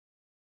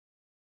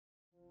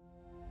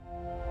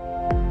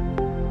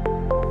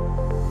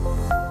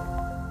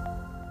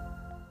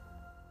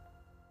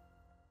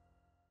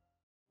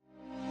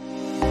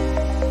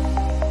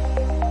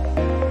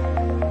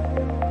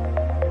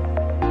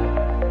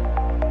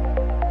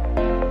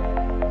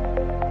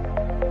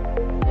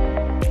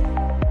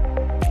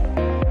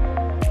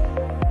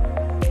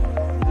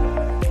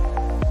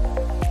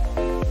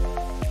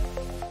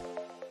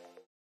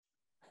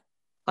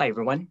Hi,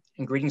 everyone,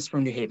 and greetings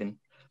from New Haven.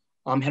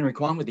 I'm Henry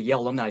Kwan with the Yale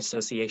Alumni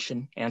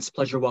Association, and it's a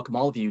pleasure to welcome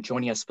all of you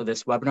joining us for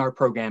this webinar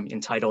program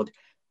entitled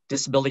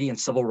Disability and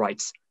Civil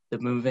Rights, the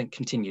Movement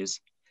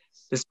Continues.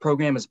 This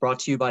program is brought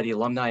to you by the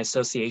Alumni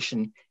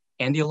Association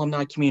and the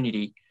alumni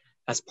community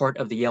as part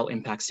of the Yale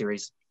Impact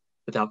Series.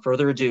 Without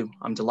further ado,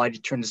 I'm delighted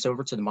to turn this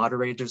over to the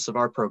moderators of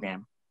our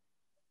program.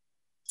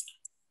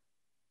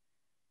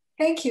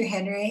 Thank you,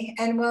 Henry,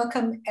 and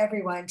welcome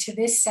everyone to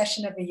this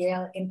session of the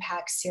Yale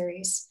Impact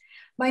Series.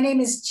 My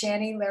name is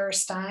Janni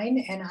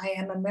Lehrer-Stein, and I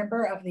am a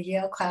member of the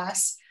Yale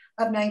class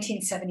of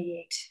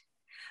 1978.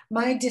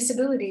 My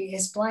disability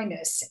is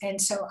blindness,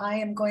 and so I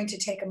am going to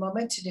take a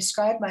moment to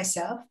describe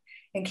myself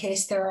in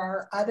case there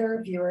are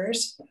other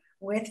viewers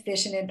with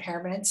vision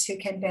impairments who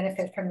can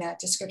benefit from that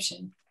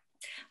description.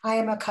 I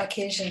am a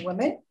Caucasian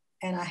woman,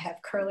 and I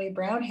have curly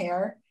brown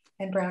hair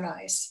and brown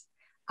eyes.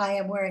 I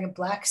am wearing a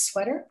black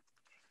sweater,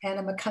 and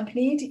I'm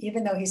accompanied,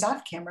 even though he's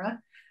off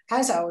camera,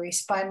 as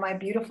always, by my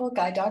beautiful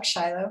guide dog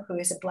Shiloh, who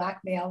is a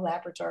black male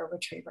Labrador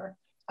retriever.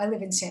 I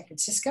live in San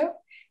Francisco,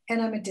 and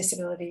I'm a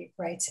disability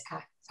rights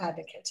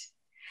advocate.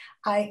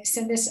 I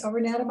send this over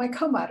now to my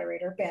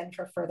co-moderator, Ben,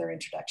 for further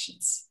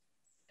introductions.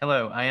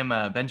 Hello, I am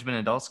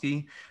Benjamin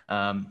Nadolsky.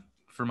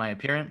 For my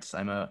appearance,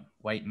 I'm a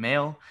white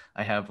male.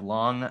 I have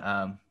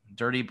long,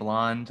 dirty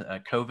blonde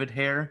COVID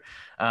hair.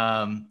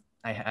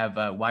 I have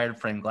wired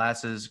frame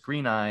glasses,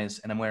 green eyes,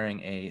 and I'm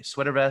wearing a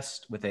sweater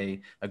vest with a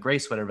gray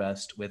sweater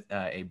vest with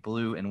a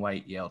blue and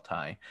white Yale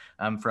tie.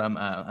 I'm from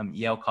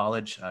Yale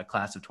College,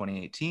 class of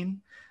 2018,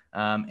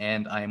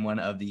 and I am one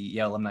of the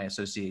Yale Alumni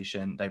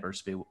Association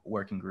Diversity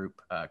Working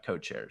Group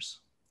co-chairs.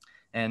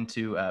 And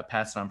to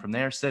pass it on from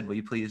there, Sid, will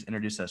you please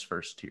introduce us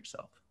first to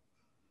yourself?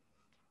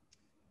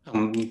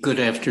 Good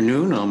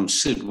afternoon, I'm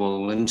Sid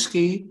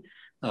Wolinsky.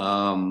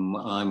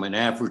 I'm an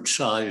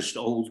average-sized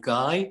old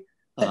guy.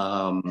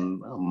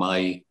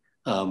 My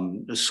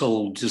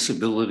sole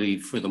disability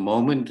for the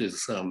moment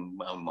is I'm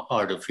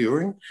hard of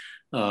hearing.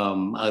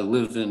 I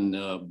live in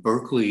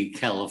Berkeley,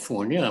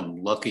 California.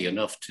 I'm lucky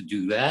enough to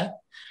do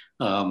that.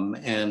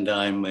 And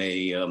I'm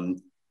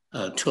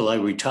till I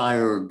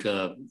retired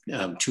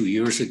 2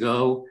 years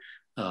ago,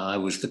 I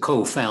was the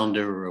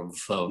co-founder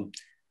of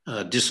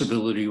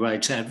Disability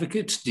Rights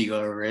Advocates,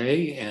 DRA,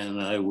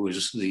 and I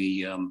was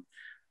the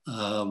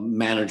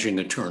managing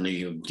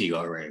attorney of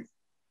DRA.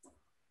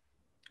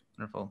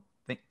 Wonderful.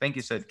 Thank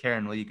you, Sid.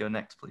 Karen, will you go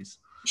next, please?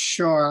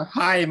 Sure.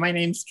 Hi, my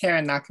name's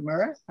Karen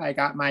Nakamura. I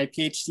got my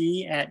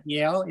PhD at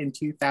Yale in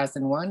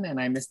 2001, and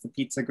I missed the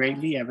pizza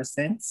greatly ever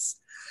since.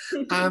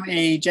 I'm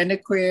a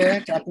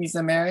genderqueer Japanese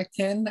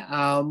American.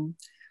 I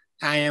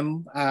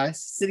am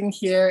sitting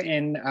here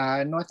in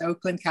North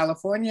Oakland,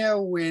 California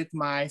with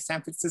my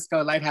San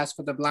Francisco Lighthouse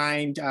for the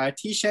Blind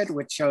t-shirt,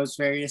 which shows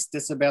various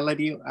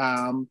disability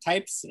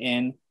types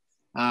and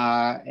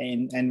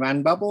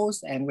run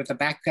bubbles, and with a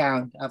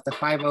background of the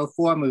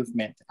 504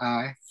 movement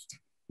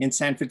in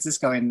San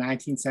Francisco in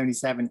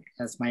 1977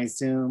 as my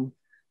Zoom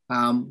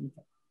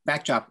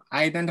backdrop.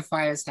 I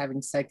identify as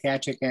having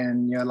psychiatric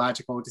and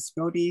neurological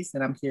disabilities,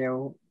 and I'm here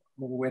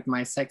with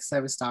my sex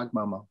service dog,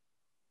 Momo.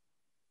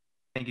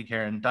 Thank you,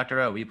 Karen. Dr.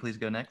 O, will you please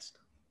go next?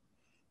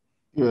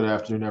 Good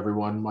afternoon,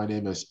 everyone. My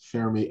name is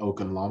Oluwaferanmi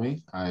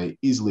Okanlami. I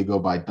easily go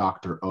by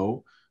Dr.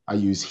 O. I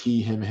use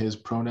he, him, his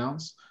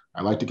pronouns.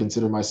 I like to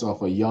consider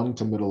myself a young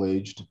to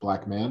middle-aged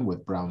Black man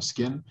with brown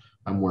skin.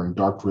 I'm wearing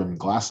dark rimmed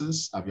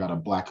glasses. I've got a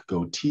black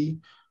goatee.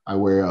 I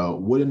wear a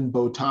wooden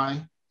bow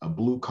tie, a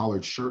blue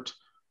collared shirt,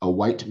 a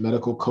white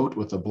medical coat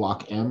with a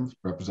block M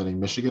representing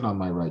Michigan on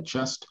my right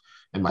chest.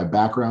 In my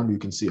background, you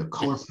can see a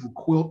colorful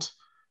quilt,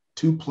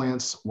 2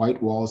 plants,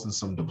 white walls, and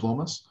some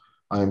diplomas.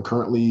 I am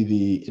currently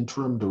the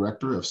interim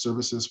director of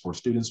services for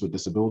students with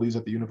disabilities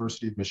at the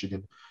University of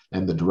Michigan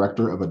and the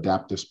director of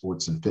adaptive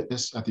sports and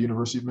fitness at the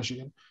University of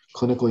Michigan.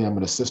 Clinically, I'm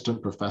an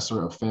assistant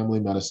professor of family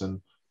medicine,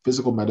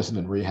 physical medicine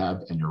and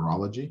rehab, and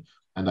urology,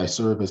 and I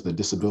serve as the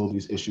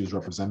disabilities issues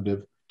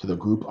representative to the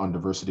group on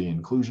diversity and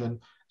inclusion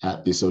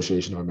at the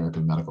Association of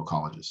American Medical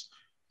Colleges.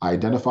 I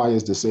identify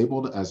as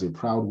disabled as a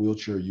proud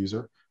wheelchair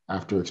user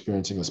after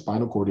experiencing a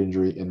spinal cord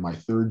injury in my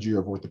 3rd year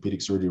of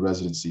orthopedic surgery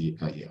residency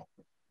at Yale.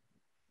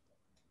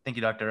 Thank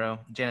you, Dr. O.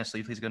 Janice, will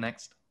you please go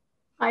next?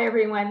 Hi,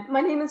 everyone.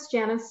 My name is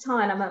Janice L,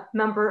 and I'm a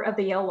member of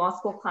the Yale Law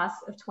School class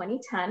of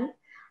 2010.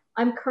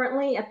 I'm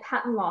currently a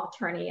patent law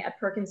attorney at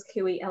Perkins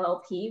Coie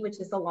LLP, which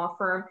is a law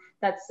firm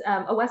that's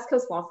a West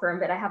Coast law firm,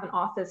 but I have an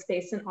office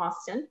based in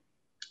Austin.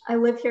 I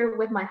live here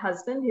with my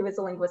husband, who is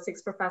a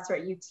linguistics professor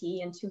at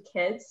UT, and 2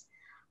 kids.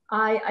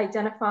 I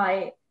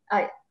identify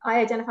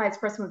as a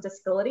person with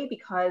disability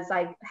because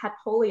I had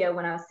polio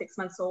when I was 6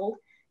 months old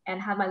and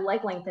had my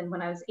leg lengthened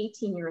when I was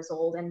 18 years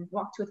old and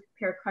walked with a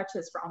pair of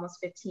crutches for almost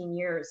 15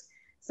 years.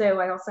 So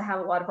I also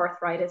have a lot of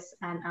arthritis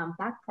and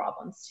back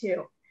problems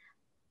too.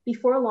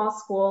 Before law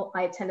school,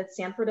 I attended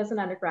Stanford as an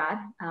undergrad,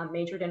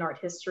 majored in art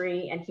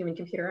history and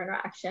human-computer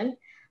interaction.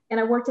 And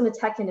I worked in the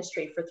tech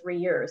industry for 3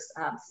 years,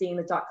 seeing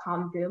the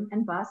dot-com boom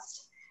and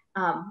bust.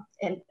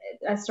 And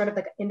I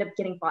ended up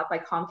getting bought by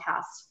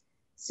Comcast.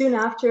 Soon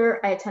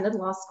after I attended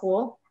law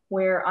school,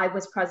 where I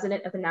was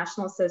president of the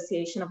National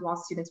Association of Law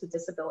Students with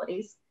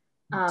Disabilities.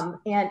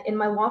 And in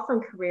my law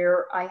firm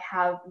career, I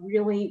have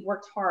really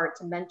worked hard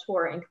to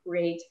mentor and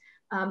create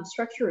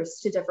structures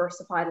to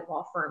diversify the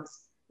law firms,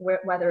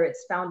 whether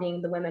it's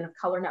founding the Women of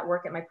Color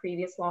Network at my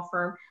previous law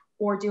firm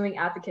or doing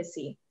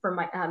advocacy for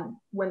my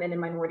women and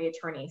minority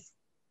attorneys.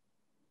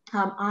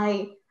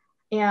 I'm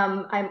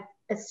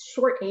a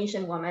short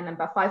Asian woman. I'm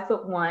about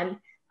 5'1".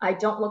 I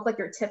don't look like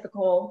your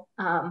typical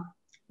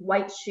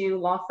white shoe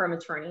law firm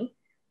attorney.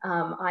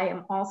 I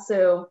am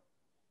also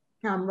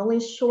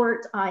really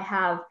short.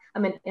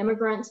 I'm an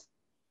immigrant,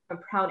 a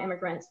proud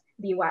immigrant.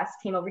 The US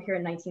came over here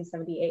in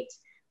 1978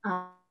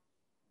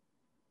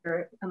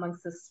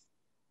 amongst this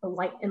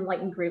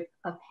enlightened group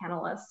of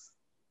panelists.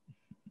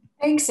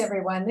 Thanks,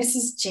 everyone. This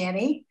is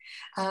Janni.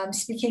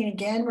 Speaking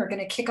again, we're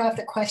going to kick off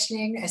the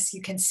questioning. As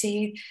you can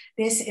see,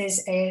 this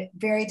is a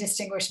very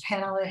distinguished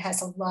panel that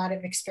has a lot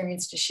of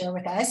experience to share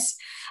with us.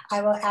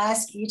 I will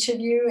ask each of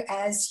you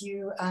as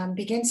you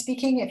begin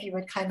speaking, if you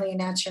would kindly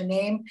announce your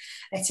name.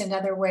 It's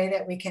another way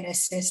that we can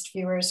assist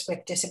viewers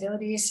with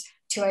disabilities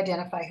to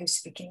identify who's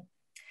speaking.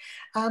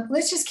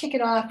 Let's just kick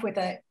it off with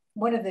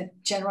one of the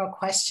general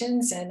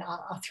questions, and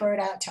I'll throw it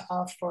out to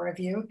all four of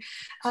you.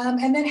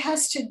 And that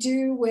has to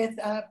do with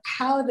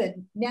how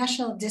the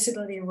National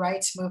Disability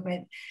Rights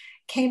Movement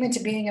came into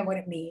being and what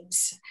it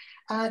means.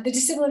 The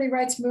Disability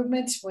Rights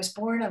Movement was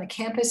born on the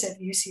campus of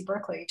UC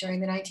Berkeley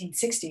during the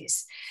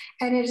 1960s,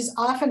 and it is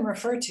often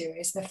referred to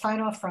as the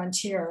final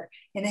frontier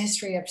in the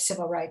history of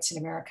civil rights in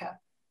America.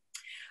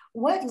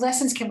 What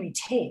lessons can we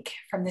take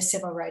from the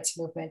civil rights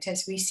movement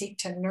as we seek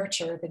to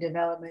nurture the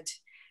development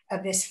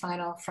of this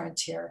final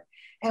frontier?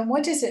 And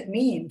what does it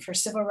mean for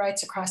civil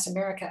rights across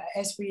America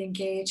as we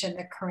engage in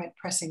the current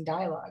pressing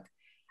dialogue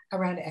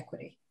around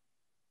equity?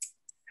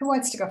 Who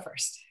wants to go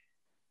first?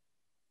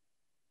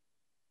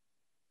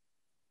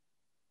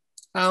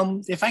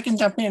 If I can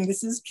jump in,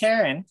 this is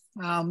Karen.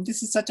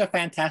 This is such a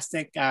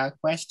fantastic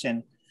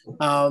question.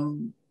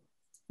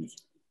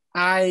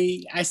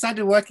 I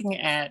started working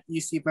at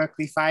UC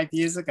Berkeley 5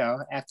 years ago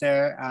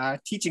after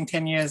teaching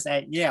 10 years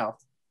at Yale.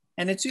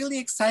 And it's really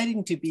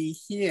exciting to be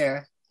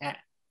here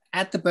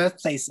at the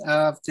birthplace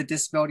of the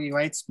disability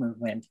rights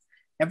movement.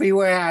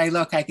 Everywhere I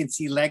look, I can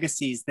see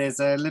legacies. There's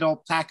a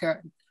little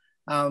placard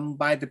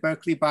by the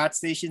Berkeley BART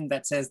station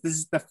that says, this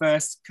is the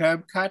first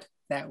curb cut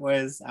that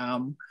was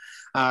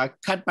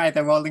cut by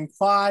the rolling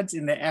quads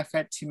in the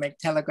effort to make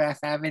Telegraph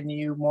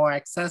Avenue more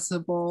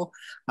accessible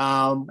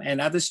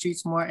and other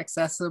streets more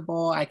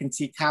accessible. I can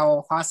see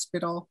Cowell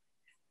Hospital.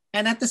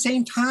 And at the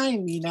same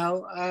time, you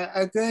know,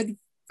 a good,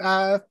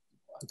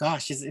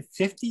 gosh, is it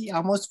 50,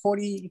 almost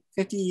 40,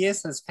 50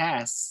 years has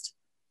passed.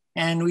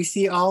 And we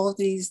see all of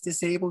these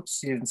disabled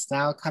students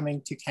now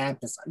coming to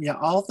campus. You know,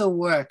 all the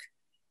work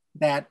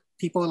that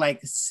people like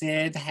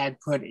Sid had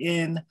put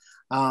in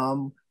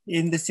the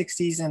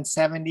 60s and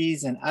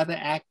 70s and other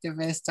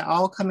activists are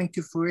all coming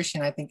to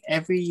fruition. I think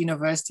every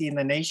university in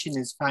the nation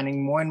is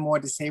finding more and more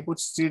disabled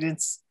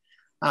students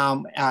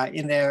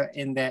in their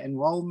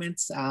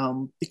enrollments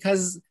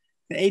because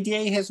the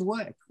ADA has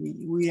worked.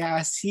 We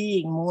are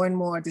seeing more and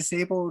more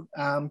disabled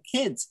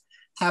kids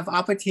have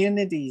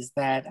opportunities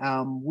that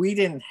we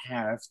didn't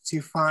have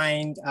to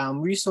find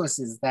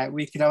resources that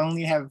we could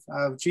only have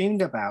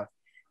dreamed about.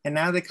 And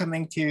now they're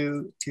coming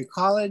to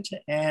college.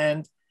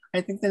 And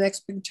I think the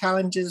next big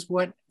challenge is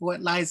what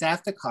lies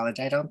after college.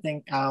 I don't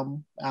think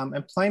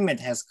employment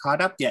has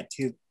caught up yet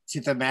to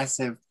the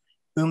massive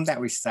boom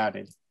that we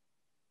started.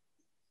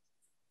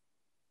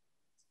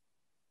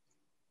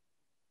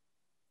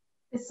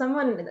 This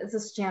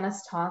is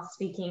Janice L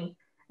speaking.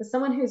 As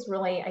someone who's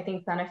really, I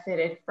think,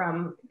 benefited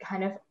from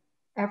kind of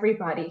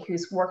everybody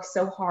who's worked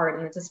so hard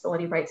in the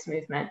disability rights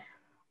movement,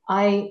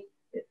 I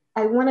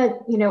want to,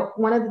 you know,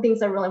 one of the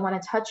things I really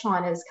want to touch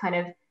on is kind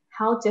of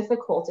how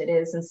difficult it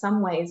is in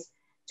some ways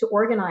to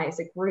organize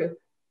a group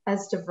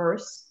as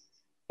diverse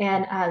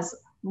and as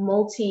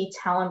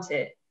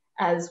multi-talented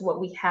as what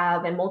we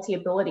have and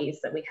multi-abilities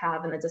that we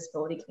have in the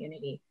disability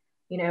community.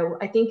 You know,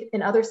 I think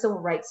in other civil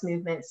rights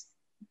movements,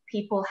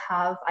 people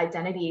have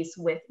identities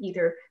with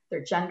either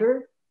their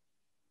gender,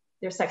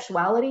 their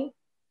sexuality,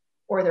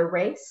 or their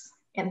race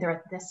and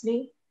their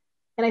ethnicity.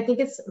 And I think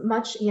it's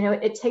much, you know,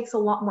 it takes a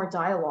lot more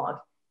dialogue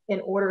in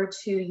order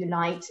to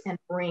unite and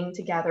bring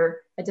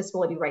together a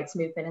disability rights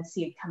movement and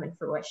see it come in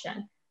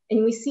fruition.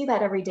 And we see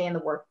that every day in the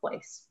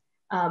workplace.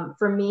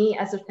 For me,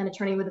 as an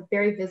attorney with a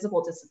very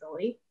visible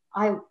disability,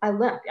 I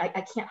limp,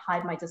 I can't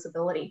hide my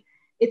disability.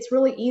 It's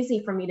really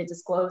easy for me to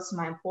disclose to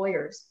my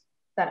employers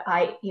that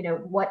you know,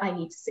 what I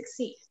need to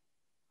succeed.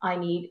 I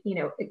need, you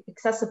know,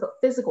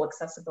 physical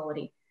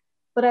accessibility.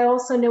 But I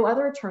also know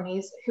other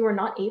attorneys who are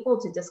not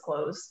able to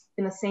disclose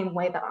in the same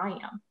way that I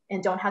am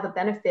and don't have the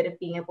benefit of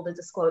being able to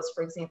disclose,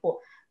 for example,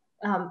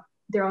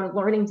 their own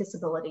learning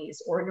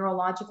disabilities or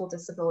neurological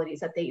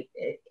disabilities that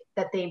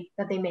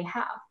they may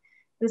have.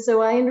 And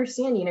so I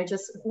understand, you know,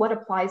 just what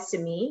applies to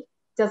me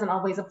doesn't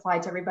always apply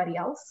to everybody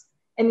else.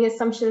 And the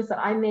assumptions that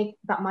I make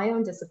about my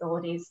own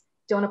disabilities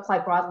don't apply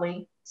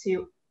broadly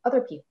to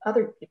other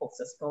people's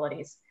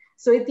disabilities.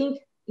 So I think,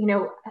 you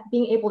know,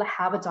 being able to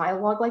have a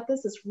dialogue like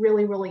this is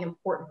really, really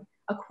important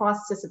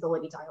across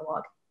disability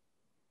dialogue.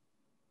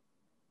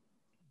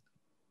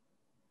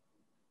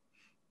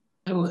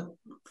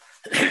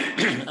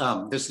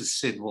 This is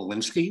Sid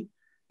Wolinsky,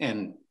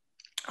 and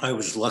I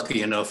was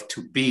lucky enough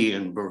to be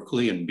in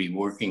Berkeley and be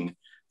working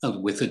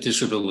with the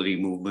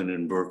disability movement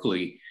in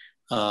Berkeley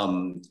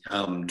during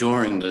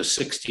the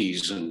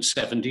 60s and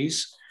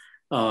 70s.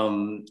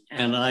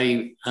 And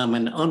I am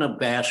an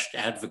unabashed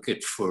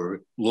advocate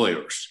for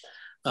lawyers.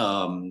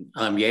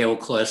 I'm Yale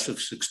class of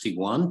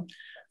 61,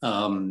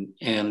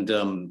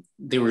 and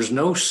there was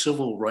no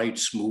civil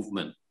rights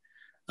movement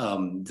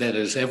that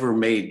has ever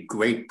made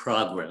great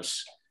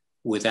progress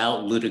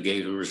without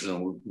litigators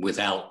and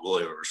without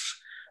lawyers.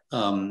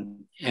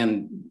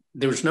 And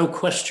there's no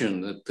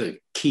question that the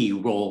key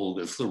role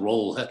is the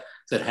role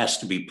that has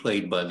to be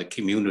played by the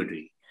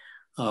community.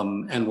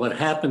 And what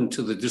happened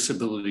to the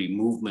disability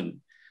movement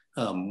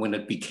when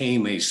it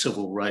became a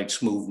civil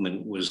rights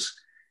movement was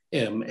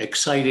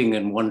exciting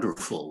and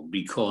wonderful,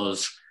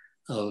 because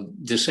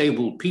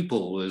disabled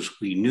people, as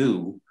we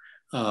knew,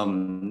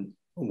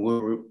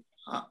 were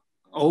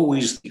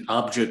always the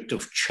object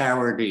of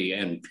charity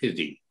and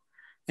pity.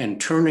 And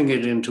turning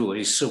it into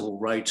a civil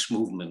rights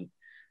movement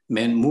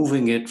meant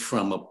moving it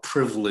from a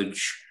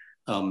privilege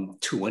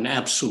to an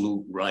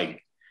absolute right.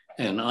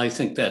 And I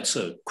think that's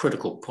a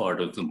critical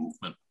part of the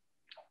movement.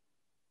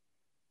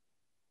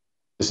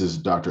 This is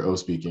Dr. O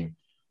speaking.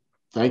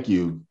 Thank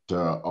you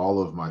to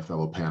all of my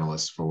fellow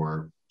panelists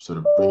for sort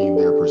of bringing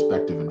their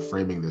perspective and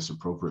framing this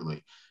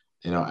appropriately.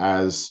 You know,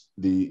 as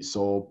the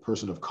sole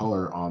person of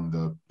color on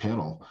the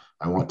panel,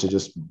 I want to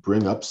just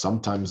bring up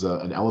sometimes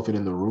an elephant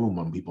in the room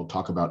when people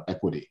talk about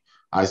equity.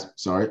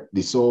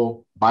 The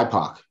sole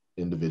BIPOC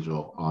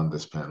individual on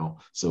this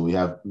panel. So we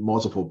have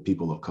multiple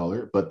people of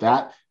color, but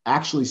that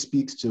actually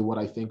speaks to what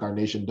I think our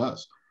nation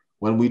does.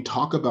 When we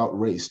talk about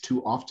race,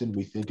 too often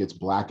we think it's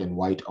black and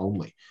white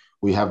only.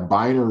 We have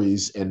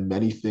binaries in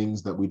many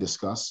things that we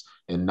discuss,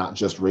 and not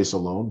just race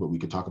alone, but we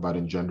could talk about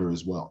in gender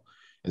as well.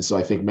 And so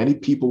I think many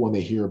people, when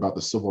they hear about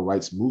the civil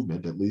rights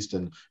movement, at least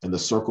in the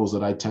circles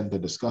that I tend to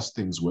discuss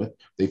things with,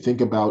 they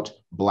think about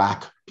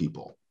Black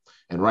people.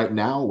 And right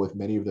now, with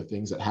many of the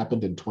things that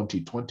happened in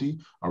 2020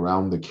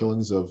 around the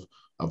killings of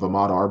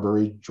Ahmaud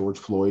Arbery, George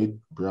Floyd,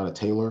 Breonna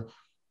Taylor,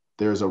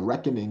 there's a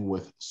reckoning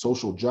with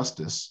social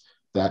justice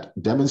that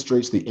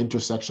demonstrates the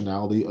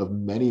intersectionality of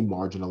many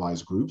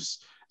marginalized groups.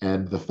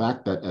 And the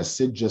fact that, as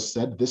Sid just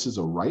said, this is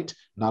a right,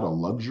 not a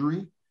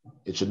luxury.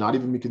 It should not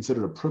even be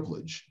considered a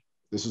privilege.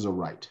 This is a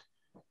right.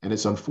 And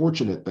it's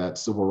unfortunate that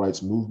civil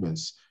rights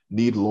movements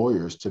need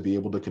lawyers to be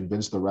able to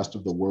convince the rest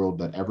of the world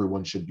that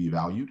everyone should be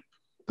valued.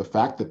 The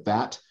fact that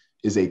that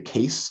is a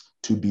case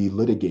to be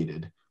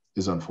litigated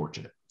is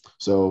unfortunate.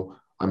 So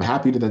I'm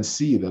happy to then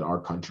see that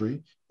our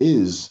country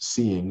is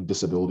seeing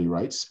disability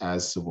rights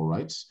as civil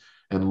rights,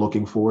 and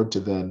looking forward to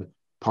then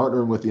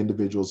partnering with the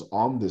individuals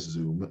on this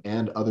Zoom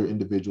and other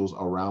individuals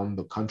around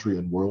the country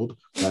and world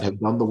that have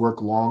done the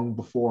work long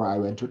before I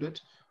entered it.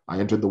 I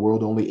entered the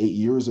world only 8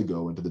 years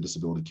ago into the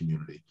disability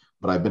community,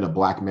 but I've been a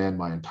Black man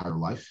my entire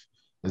life.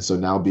 And so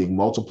now, being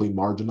multiply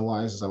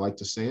marginalized, as I like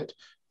to say it,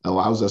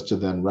 allows us to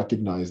then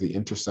recognize the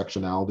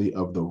intersectionality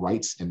of the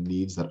rights and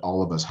needs that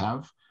all of us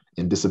have.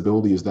 And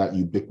disability is that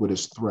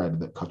ubiquitous thread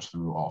that cuts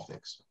through all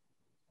things.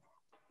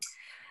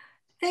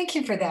 Thank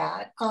you for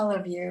that, all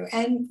of you.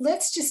 And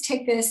let's just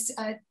take this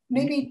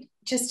maybe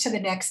just to the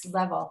next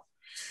level.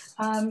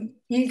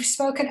 You've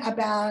spoken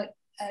about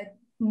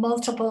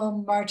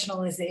multiple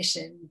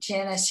marginalization.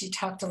 Janice, you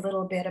talked a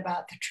little bit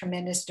about the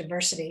tremendous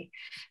diversity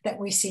that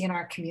we see in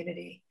our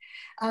community.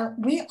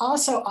 We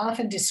also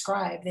often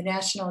describe the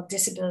national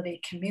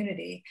disability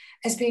community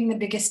as being the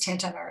biggest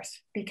tent on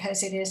earth,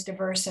 because it is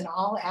diverse in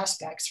all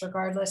aspects,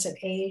 regardless of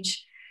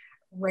age,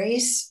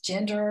 race,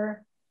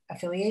 gender,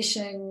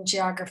 affiliation,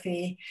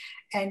 geography,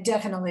 and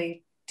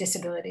definitely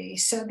disability.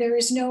 So there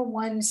is no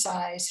one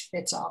size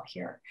fits all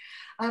here.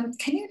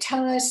 Can you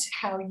tell us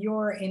how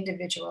your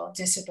individual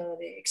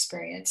disability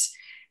experience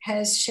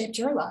has shaped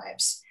your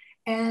lives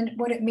and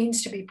what it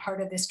means to be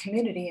part of this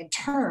community in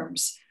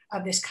terms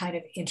of this kind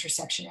of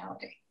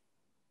intersectionality?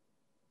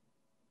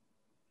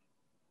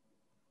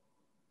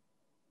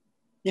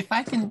 If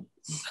I can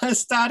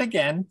start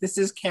again, this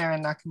is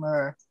Karen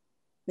Nakamura.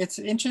 It's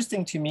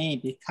interesting to me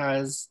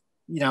because,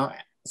 you know,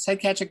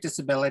 psychiatric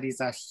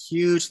disabilities are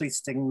hugely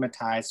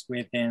stigmatized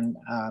within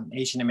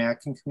Asian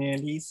American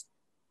communities.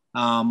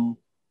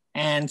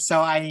 And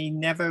so I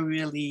never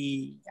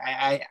really,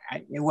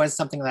 it was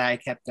something that I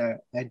kept a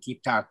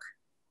deep, dark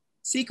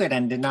secret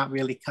and did not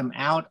really come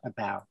out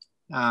about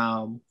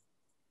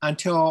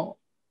until,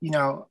 you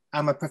know,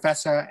 I'm a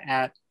professor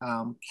at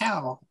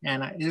Cal.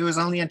 And it was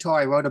only until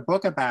I wrote a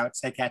book about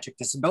psychiatric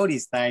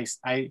disabilities that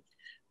I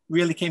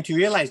really came to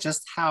realize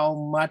just how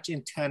much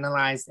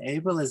internalized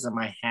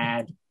ableism I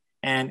had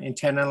and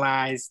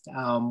internalized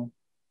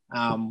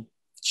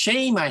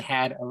shame I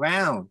had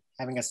around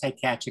having a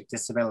psychiatric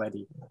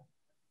disability.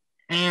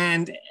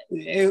 And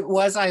it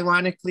was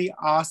ironically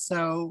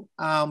also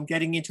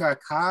getting into a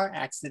car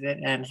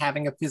accident and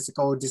having a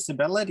physical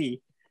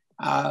disability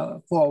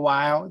for a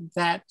while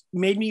that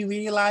made me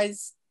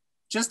realize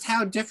just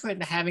how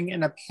different having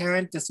an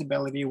apparent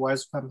disability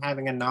was from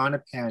having a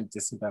non-apparent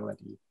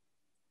disability.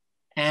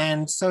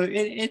 And so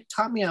it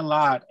taught me a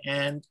lot.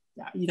 And,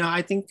 you know,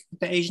 I think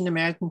the Asian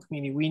American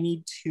community, we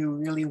need to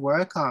really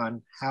work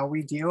on how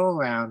we deal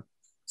around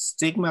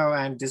stigma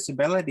around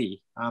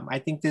disability. I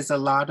think there's a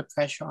lot of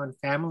pressure on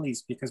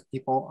families because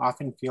people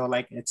often feel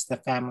like it's the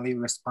family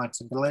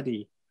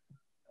responsibility,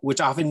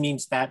 which often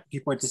means that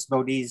people with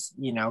disabilities,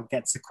 you know,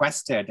 get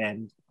sequestered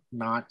and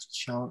not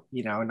shown,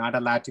 you know, not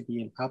allowed to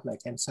be in public.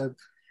 And so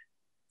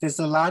there's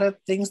a lot of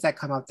things that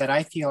come up that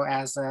I feel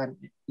as a,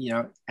 you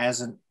know,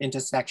 as an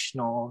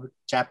intersectional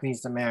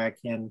Japanese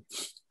American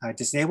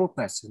disabled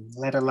person,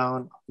 let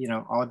alone, you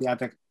know, all the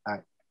other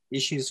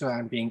issues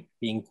around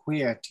being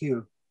queer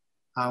too.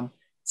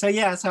 So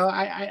yeah, so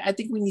I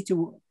think we need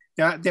to,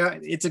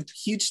 it's a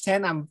huge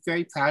tent. I'm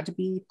very proud to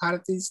be part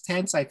of these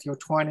tents. I feel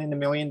torn in a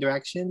million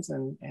directions,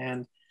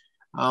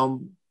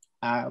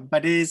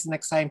 but it is an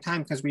exciting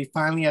time because we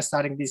finally are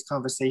starting these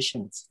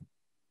conversations.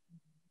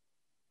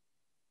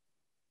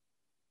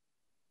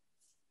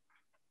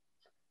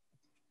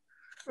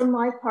 For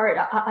my part,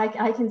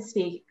 I can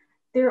speak.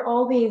 There are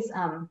all these,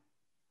 I'm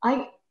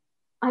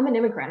an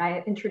immigrant.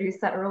 I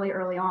introduced that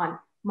early on.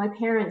 My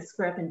parents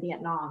grew up in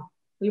Vietnam.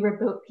 We were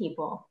boat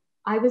people.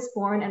 I was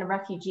born in a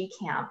refugee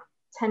camp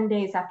 10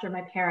 days after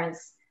my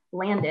parents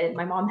landed.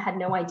 My mom had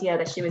no idea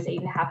that she was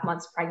 8.5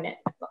 months pregnant,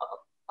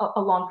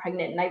 along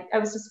pregnant. And I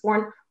was just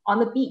born on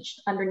the beach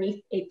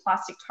underneath a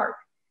plastic tarp.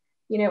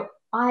 You know,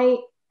 I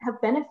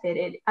have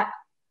benefited.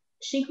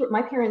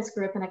 My parents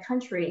grew up in a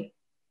country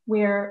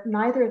where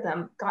neither of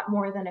them got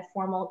more than a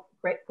formal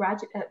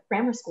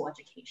grammar school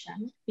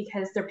education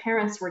because their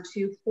parents were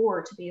too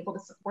poor to be able to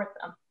support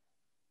them.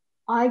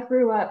 I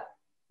grew up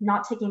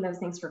not taking those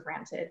things for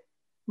granted.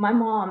 My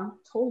mom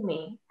told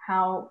me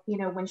how, you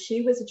know, when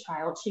she was a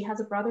child, she has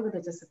a brother with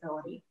a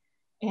disability,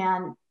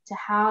 and to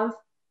have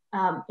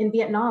in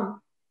Vietnam,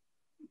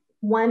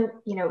 you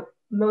know,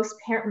 most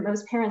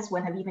parents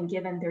wouldn't have even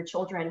given their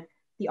children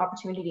the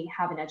opportunity to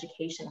have an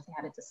education if they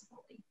had a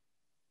disability.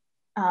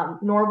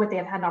 Nor would they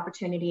have had an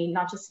opportunity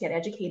not just to get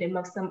educated.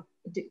 Most of them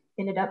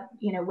ended up,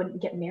 you know,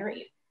 wouldn't get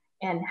married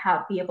and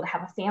be able to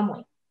have a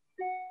family.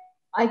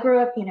 I grew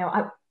up, you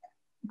know,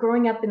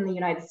 growing up in the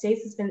United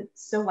States has been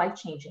so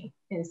life-changing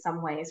in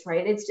some ways,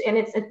 right?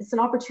 It's an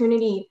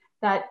opportunity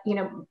that, you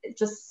know,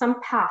 just some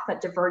path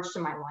that diverged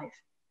in my life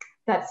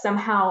that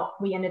somehow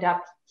we ended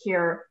up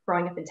here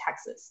growing up in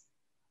Texas.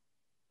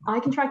 I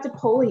contracted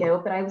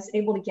polio, but I was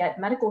able to get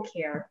medical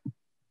care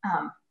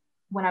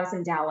when I was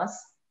in Dallas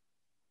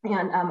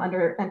and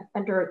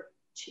under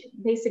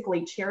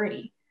basically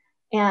charity,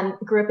 and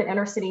grew up in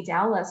inner city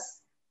Dallas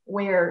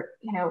where,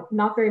 you know,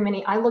 not very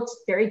many, I looked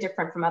very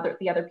different from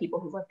the other people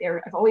who live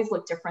there. I've always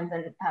looked different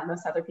than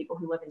most other people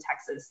who live in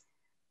Texas.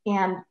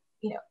 And,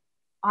 you know,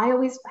 I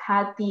always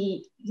had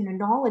the, you know,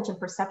 knowledge and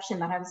perception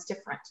that I was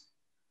different.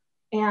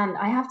 And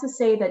I have to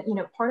say that, you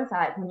know, part of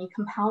that, when you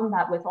compound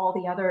that with all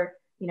the other,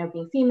 you know,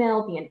 being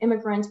female, being an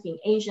immigrant, being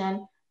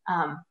Asian,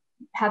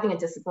 having a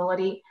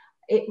disability,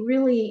 it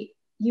really,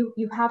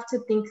 you have to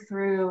think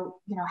through,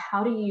 you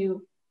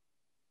know,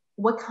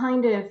 what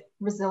kind of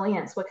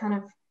resilience, what kind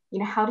of, you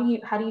know, how do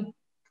you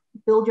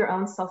build your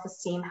own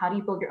self-esteem? How do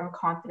you build your own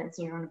confidence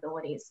in your own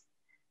abilities?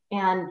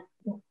 And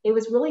it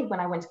was really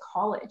when I went to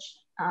college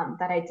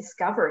that I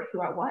discovered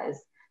who I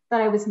was, that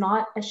I was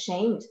not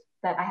ashamed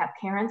that I have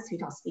parents who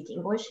don't speak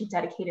English, who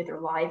dedicated their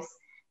lives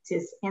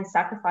and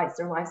sacrificed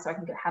their lives so I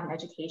can have an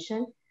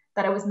education,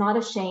 that I was not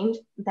ashamed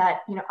that,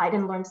 you know, I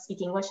didn't learn to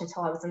speak English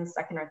until I was in the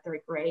 2nd or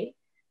 3rd grade,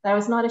 that I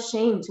was not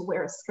ashamed to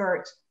wear a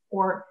skirt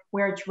or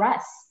wear a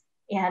dress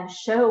and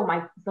show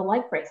the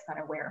leg brace that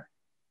I wear.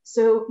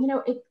 So, you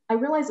know, I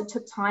realized it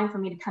took time for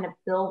me to kind of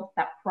build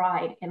that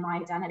pride in my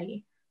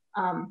identity.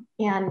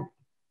 And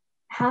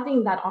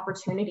having that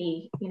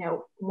opportunity, you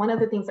know, one of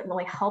the things that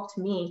really helped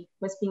me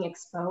was being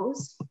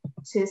exposed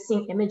to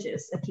seeing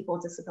images of people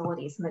with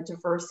disabilities and the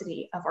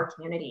diversity of our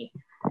community.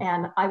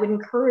 And I would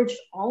encourage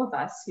all of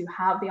us who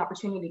have the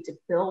opportunity to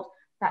build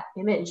that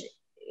image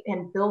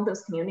and build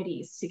those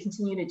communities to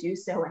continue to do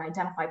so and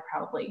identify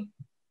proudly.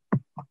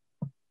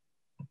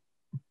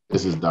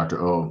 This is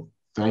Dr. O.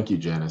 Thank you,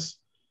 Janice.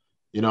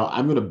 You know,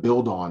 I'm going to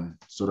build on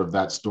sort of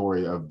that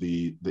story of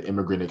the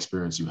immigrant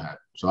experience you had.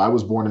 So I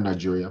was born in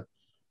Nigeria.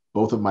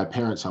 Both of my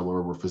parents,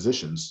 however, were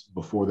physicians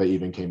before they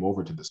even came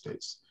over to the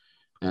States.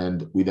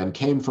 And we then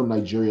came from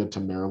Nigeria to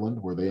Maryland,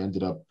 where they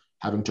ended up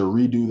having to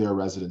redo their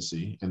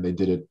residency. And they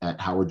did it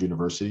at Howard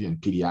University in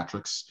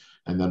pediatrics.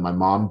 And then my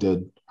mom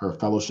did her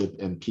fellowship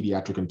in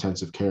pediatric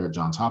intensive care at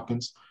Johns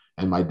Hopkins.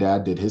 And my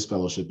dad did his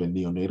fellowship in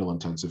neonatal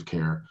intensive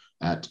care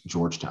at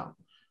Georgetown.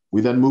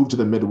 We then moved to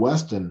the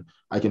Midwest, and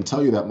I can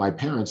tell you that my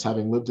parents,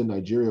 having lived in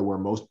Nigeria where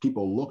most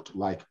people looked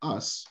like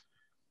us,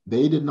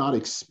 they did not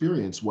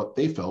experience what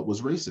they felt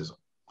was racism.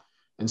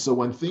 And so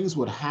when things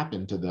would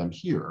happen to them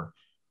here,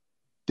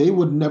 they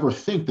would never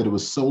think that it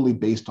was solely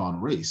based on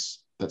race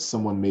that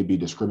someone may be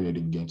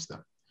discriminating against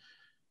them.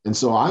 And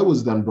so I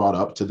was then brought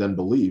up to then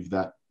believe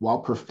that while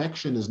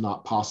perfection is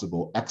not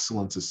possible,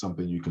 excellence is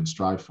something you can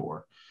strive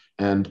for.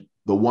 And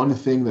the one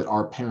thing that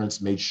our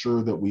parents made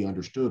sure that we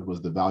understood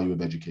was the value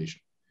of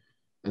education.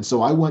 And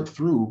so I went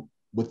through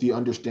with the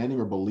understanding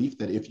or belief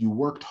that if you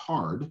worked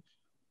hard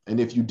and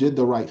if you did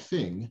the right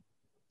thing,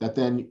 that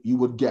then you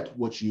would get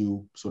what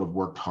you sort of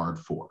worked hard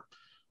for.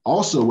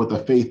 Also with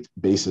a faith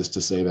basis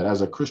to say that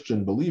as a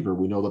Christian believer,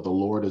 we know that the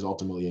Lord is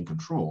ultimately in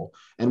control,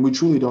 and we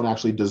truly don't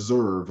actually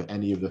deserve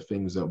any of the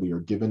things that we are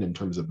given in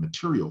terms of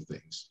material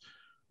things.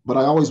 But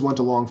I always went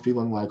along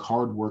feeling like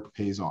hard work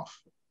pays off.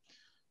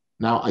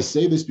 Now, I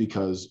say this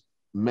because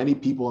many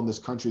people in this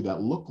country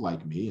that look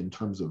like me in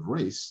terms of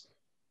race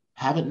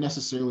haven't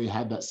necessarily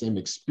had that same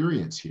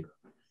experience here.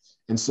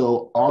 And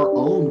so our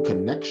own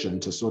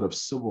connection to sort of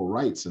civil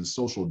rights and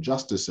social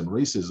justice and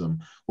racism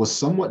was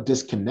somewhat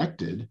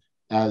disconnected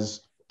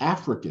as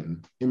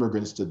African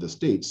immigrants to the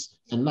States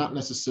and not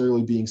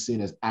necessarily being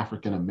seen as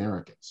African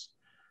Americans.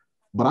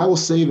 But I will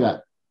say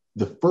that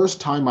the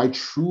first time I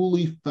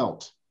truly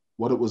felt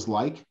what it was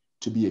like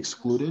to be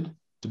excluded,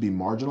 to be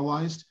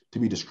marginalized, to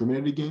be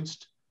discriminated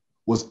against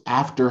was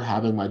after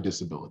having my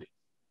disability.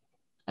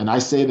 And I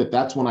say that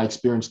that's when I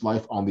experienced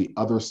life on the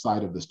other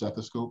side of the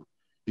stethoscope,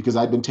 because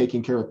I'd been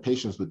taking care of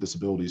patients with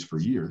disabilities for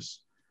years,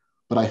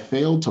 but I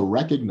failed to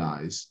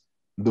recognize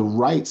the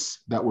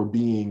rights that were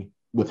being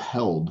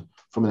withheld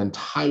from an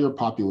entire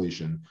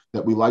population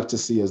that we like to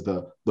see as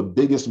the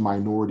biggest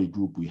minority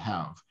group we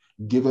have,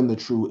 given the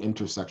true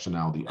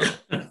intersectionality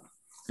of it.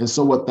 And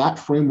so what that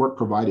framework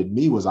provided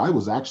me was I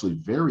was actually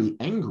very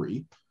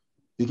angry,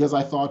 because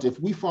I thought if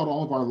we fought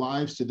all of our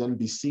lives to then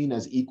be seen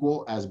as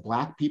equal as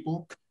Black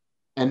people,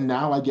 and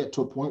now I get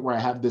to a point where I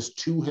have this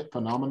two-hit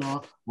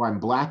phenomena where I'm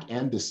Black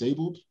and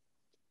disabled,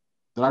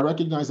 that I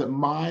recognize that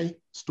my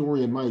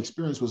story and my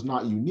experience was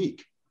not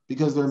unique,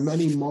 because there are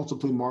many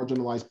multiply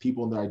marginalized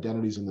people and their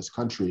identities in this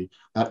country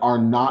that are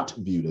not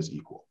viewed as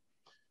equal.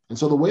 And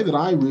so the way that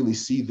I really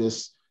see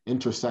this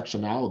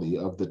intersectionality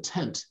of the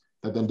tent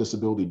that then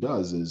disability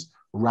does is,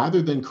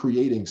 rather than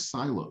creating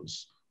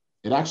silos,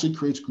 it actually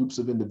creates groups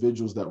of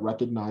individuals that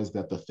recognize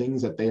that the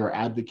things that they are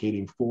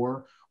advocating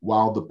for,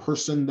 while the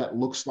person that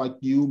looks like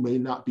you may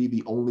not be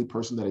the only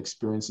person that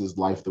experiences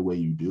life the way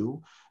you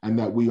do, and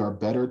that we are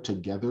better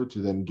together to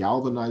then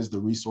galvanize the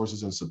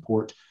resources and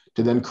support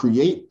to then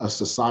create a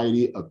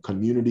society, a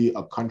community,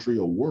 a country,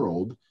 a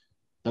world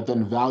that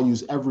then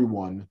values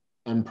everyone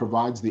and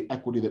provides the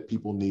equity that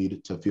people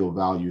need to feel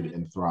valued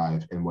and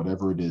thrive in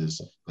whatever it is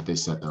that they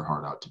set their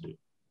heart out to do.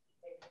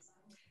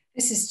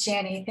 This is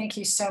Janni. Thank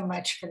you so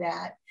much for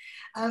that.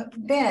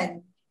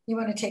 Ben, you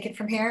want to take it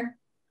from here?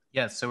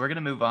 Yes, so we're going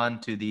to move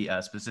on to the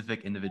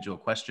specific individual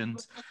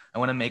questions. I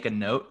want to make a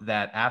note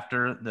that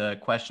after the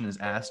question is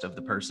asked of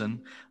the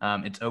person,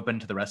 it's open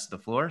to the rest of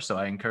the floor. So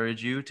I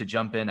encourage you to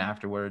jump in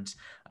afterwards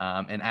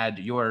and add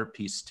your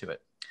piece to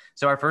it.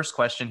 So our first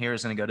question here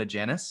is going to go to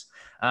Janice.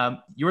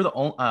 You're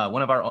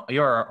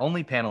our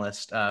only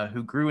panelist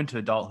who grew into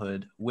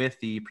adulthood with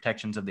the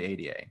protections of the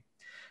ADA.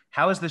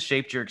 How has this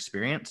shaped your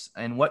experience,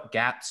 and what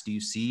gaps do you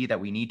see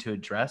that we need to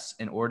address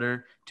in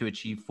order to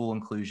achieve full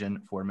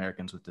inclusion for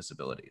Americans with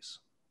disabilities?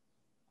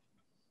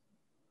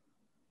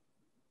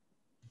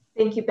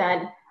 Thank you,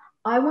 Ben.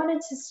 I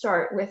wanted to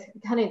start with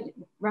kind of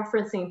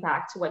referencing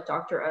back to what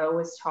Dr. O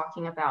was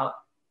talking about,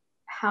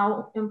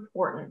 how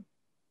important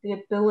the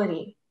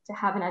ability to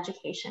have an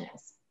education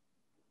is,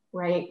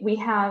 right?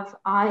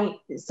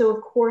 So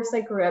of course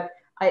I grew up,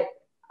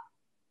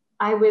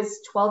 I was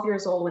 12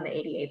 years old when the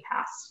ADA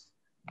passed.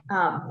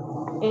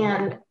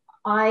 And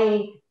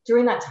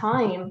during that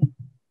time,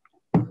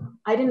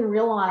 I didn't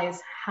realize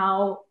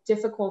how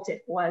difficult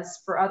it was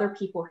for other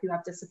people who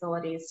have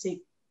disabilities to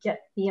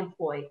be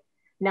employed.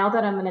 Now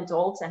that I'm an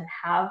adult and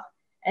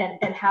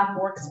have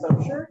more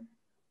exposure,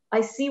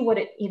 I see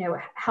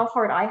how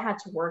hard I had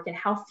to work and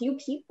how few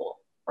people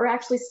are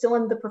actually still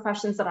in the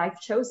professions that I've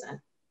chosen.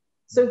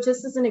 So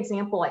just as an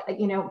example,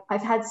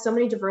 I've had so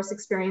many diverse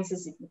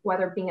experiences,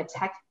 whether being a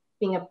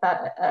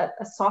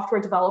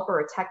software developer or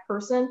a tech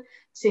person,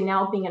 to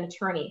now being an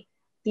attorney.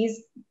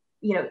 These,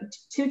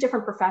 two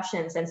different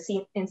professions and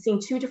seeing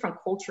two different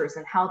cultures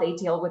and how they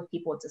deal with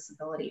people with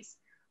disabilities.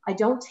 I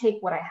don't take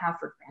what I have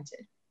for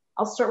granted.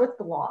 I'll start with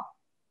the law.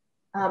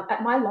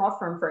 At my law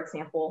firm, for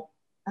example,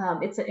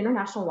 it's an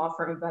international law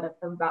firm of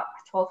about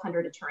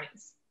 1,200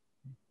 attorneys.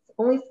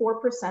 Only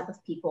 4% of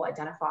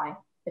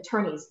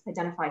attorneys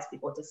identify as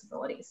people with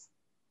disabilities.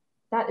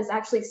 That is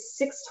actually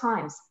 6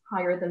 times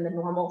higher than the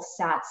normal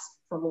stats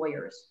for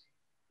lawyers.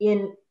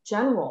 In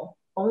general,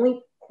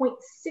 only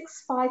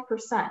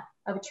 0.65%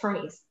 of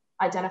attorneys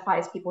identify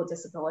as people with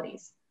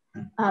disabilities.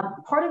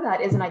 Part of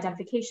that is an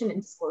identification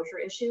and disclosure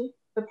issue,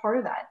 but part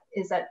of that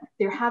is that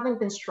there haven't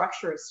been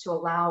structures to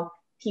allow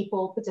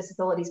people with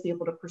disabilities to be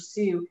able to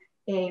pursue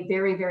a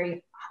very,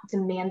 very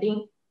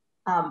demanding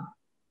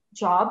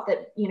job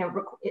that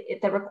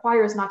that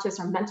requires not just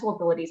our mental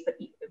abilities, but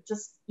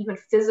just even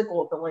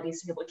physical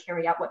abilities to be able to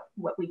carry out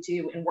what we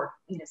do and work,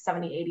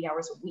 70, 80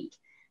 hours a week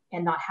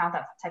and not have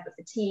that type of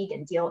fatigue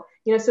and deal,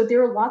 so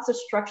there are lots of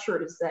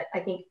structures that I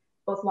think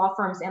both law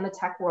firms and the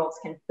tech worlds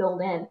can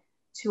build in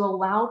to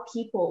allow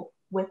people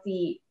with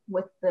the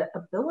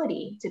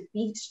ability to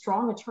be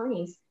strong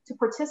attorneys to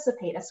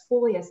participate as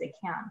fully as they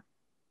can.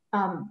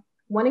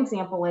 One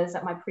example is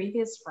at my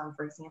previous firm,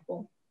 for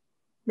example,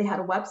 they had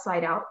a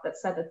website out that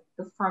said that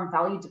the firm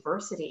valued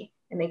diversity,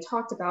 and they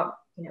talked about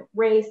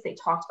race, they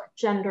talked about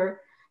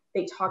gender,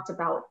 they talked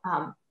about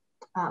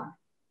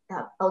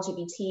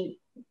LGBT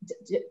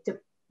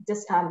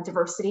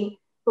diversity.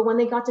 But when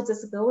they got to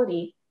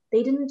disability,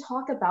 they didn't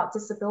talk about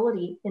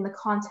disability in the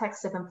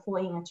context of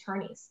employing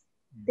attorneys.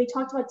 They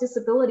talked about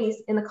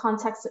disabilities in the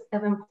context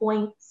of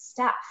employing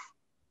staff,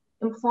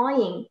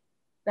 implying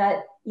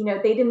that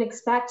they didn't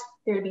expect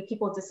there to be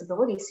people with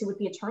disabilities who would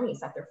be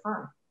attorneys at their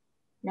firm.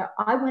 Now,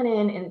 I went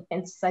in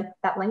and said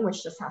that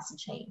language just has to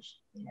change.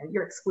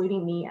 You're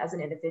excluding me as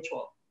an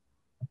individual.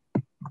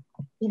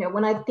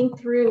 When I think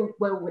through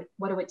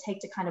what it would take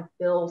to kind of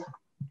build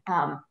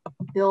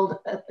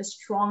a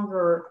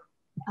stronger,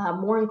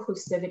 more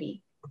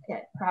inclusivity,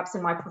 perhaps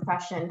in my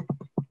profession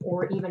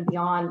or even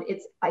beyond,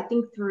 I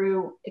think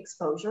through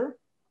exposure,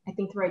 I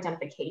think through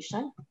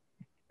identification,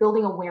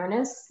 building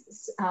awareness.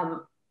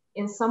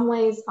 In some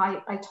ways,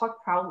 I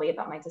talk proudly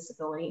about my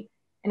disability,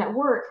 and at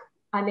work,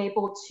 I'm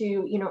able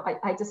to,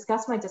 I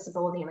discuss my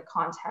disability in the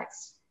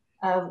context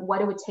of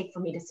what it would take for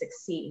me to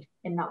succeed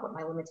and not what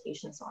my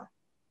limitations are.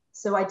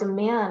 So I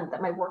demand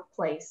that my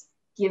workplace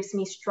gives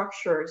me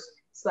structures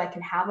so I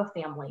can have a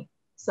family,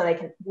 so that I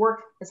can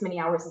work as many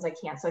hours as I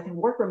can, so I can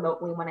work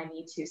remotely when I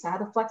need to, so I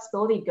have the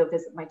flexibility to go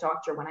visit my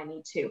doctor when I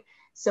need to,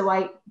 so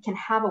I can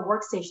have a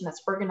workstation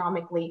that's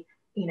ergonomically,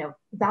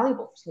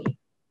 valuable to me.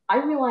 I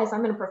realize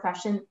I'm in a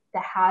profession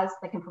that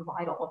can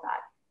provide all of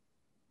that.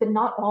 But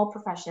not all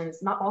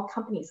professions, not all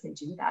companies can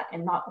do that,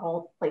 and not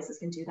all places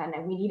can do that.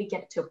 And we need to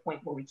get to a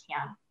point where we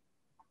can.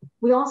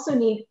 We also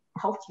need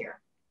healthcare.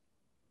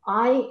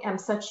 I am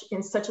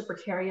in such a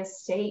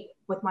precarious state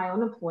with my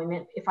own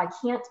employment. If I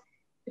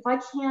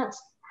can't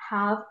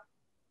have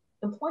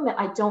employment,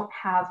 I don't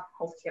have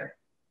healthcare.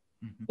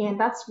 Mm-hmm. And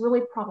that's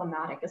really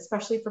problematic,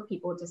 especially for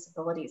people with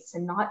disabilities,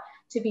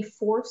 to be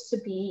forced to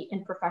be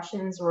in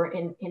professions or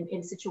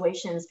in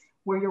situations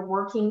where you're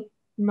working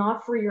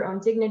not for your own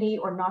dignity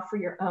or not for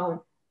your own,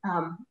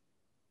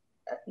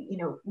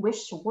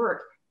 wish to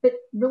work, but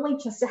really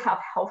just to have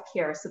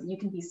healthcare so that you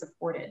can be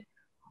supported.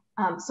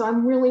 So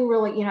I'm really,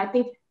 really, I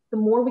think the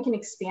more we can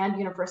expand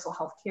universal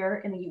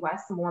healthcare in the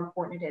U.S., the more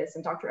important it is.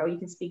 And Dr. O, you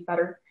can speak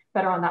better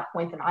on that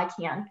point than I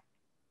can.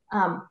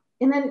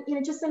 And then,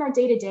 just in our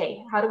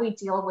day-to-day, how do we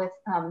deal with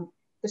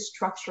the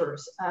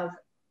structures of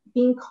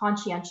being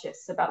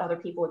conscientious about other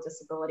people with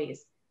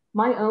disabilities?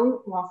 My own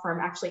law firm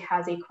actually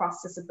has a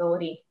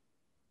cross-disability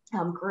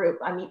group.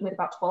 I meet with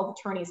about 12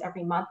 attorneys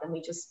every month, and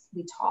we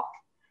talk.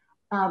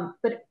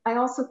 But I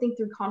also think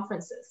through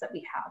conferences that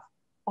we have.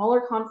 All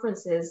our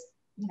conferences,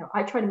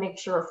 I try to make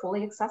sure are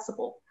fully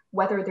accessible,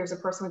 whether there's a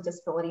person with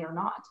disability or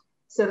not.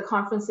 So the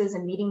conferences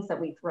and meetings that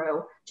we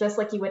throw, just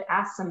like you would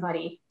ask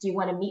somebody, do you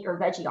want a meat or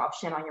veggie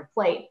option on your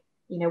plate?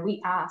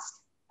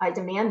 I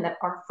demand that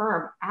our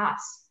firm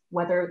asks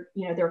whether,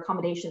 there are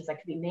accommodations that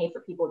could be made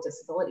for people with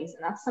disabilities.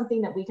 And that's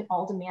something that we can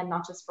all demand,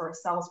 not just for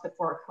ourselves, but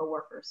for our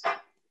coworkers.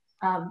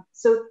 I'm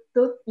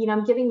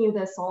giving you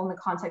this all in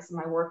the context of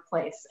my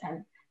workplace.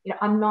 And,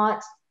 I'm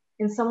not,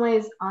 in some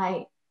ways,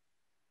 I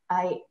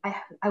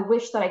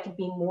wish that I could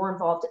be more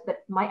involved, but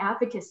my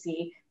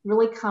advocacy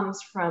really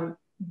comes from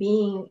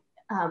being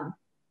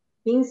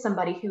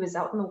somebody who is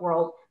out in the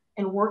world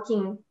and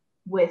working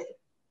with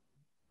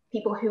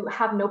people who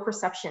have no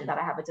perception that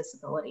I have a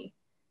disability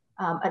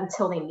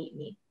until they meet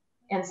me.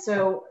 And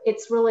so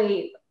it's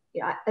really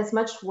as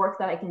much work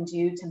that I can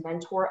do to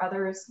mentor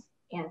others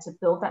and to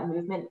build that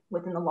movement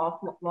within the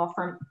law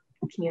firm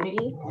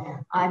community.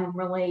 I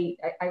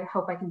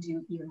hope I can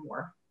do even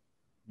more.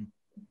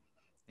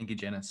 Thank you,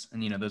 Janice.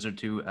 And those are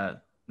two,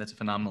 that's a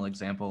phenomenal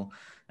example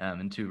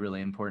and two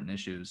really important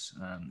issues,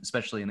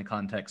 especially in the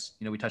context,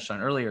 we touched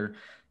on earlier,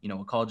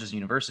 with colleges and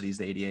universities,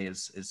 the ADA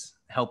is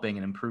helping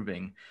and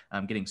improving,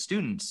 getting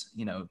students,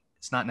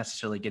 it's not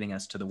necessarily getting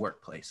us to the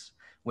workplace,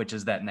 which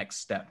is that next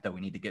step that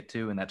we need to get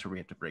to. And that's where we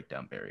have to break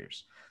down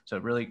barriers. So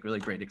really, really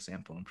great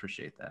example, and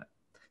appreciate that.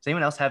 Does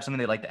anyone else have something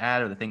they'd like to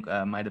add or they think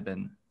might have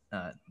been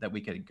that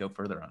we could go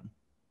further on?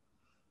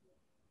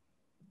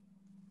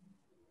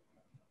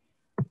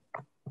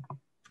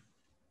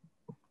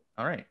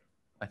 All right,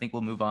 I think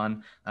we'll move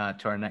on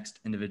to our next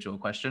individual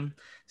question.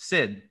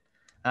 Sid,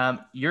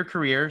 your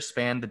career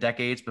spanned the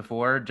decades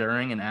before,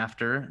 during, and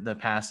after the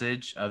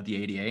passage of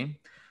the ADA.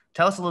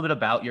 Tell us a little bit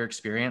about your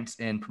experience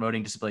in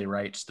promoting disability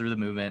rights through the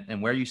movement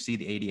and where you see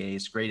the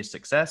ADA's greatest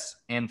success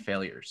and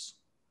failures.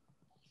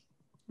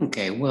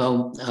 Okay,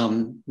 well,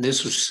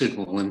 this is Sid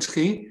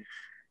Wolinsky,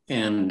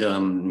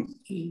 and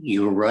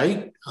you're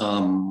right.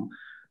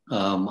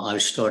 I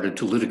started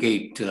to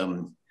litigate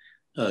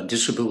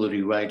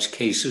disability rights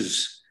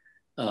cases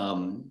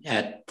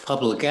at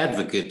Public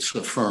Advocates,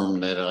 a firm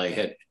that I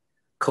had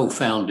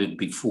co-founded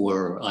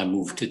before I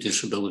moved to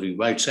Disability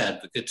Rights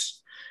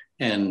Advocates.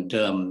 And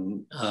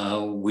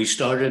we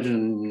started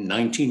in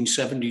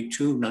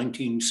 1972,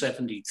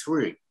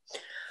 1973.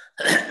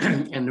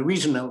 And the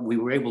reason that we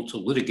were able to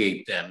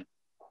litigate them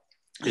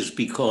is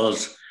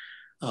because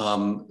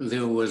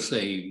there was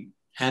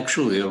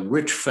actually a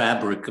rich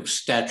fabric of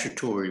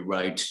statutory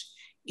rights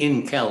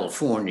in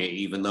California,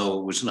 even though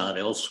it was not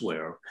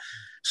elsewhere.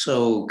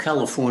 So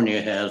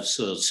California has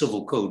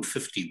Civil Code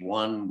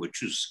 51,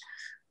 which is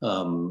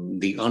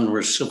the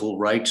Unruh Civil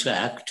Rights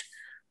Act.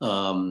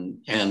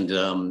 And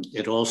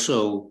it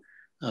also,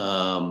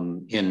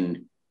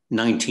 in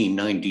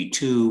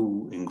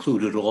 1992,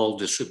 included all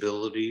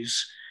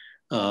disabilities.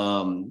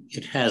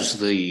 It has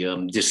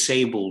the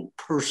Disabled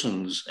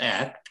Persons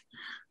Act,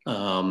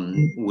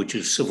 which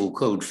is Civil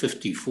Code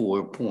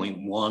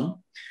 54.1.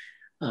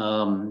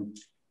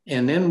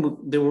 And then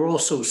there were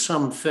also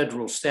some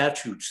federal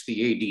statutes.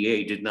 The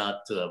ADA did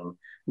not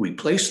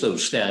replace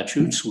those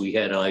statutes. We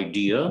had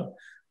IDEA.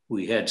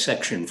 We had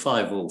Section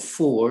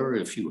 504,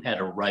 if you had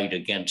a right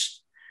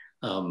against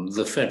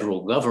the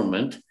federal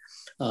government.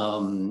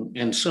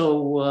 And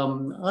so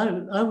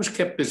I was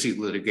kept busy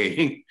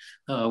litigating.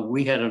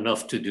 We had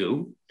enough to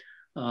do.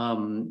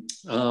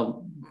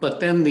 But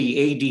then the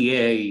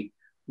ADA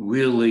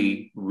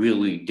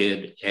really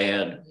did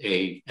add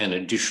an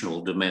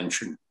additional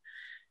dimension.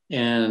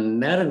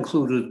 And that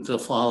included the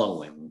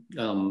following.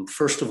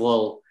 First of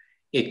all,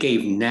 it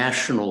gave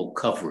national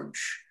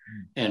coverage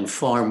and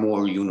far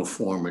more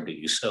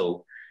uniformity.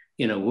 So,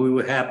 we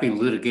were happy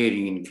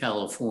litigating in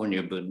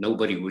California, but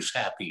nobody was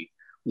happy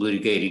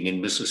litigating in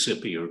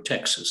Mississippi or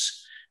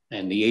Texas.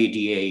 And the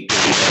ADA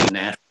gave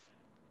that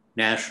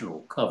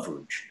national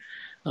coverage.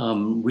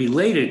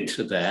 Related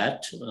to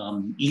that,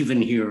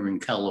 even here in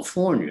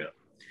California,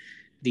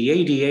 the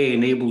ADA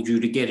enabled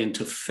you to get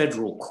into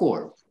federal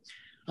court.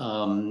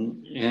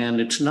 And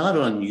it's not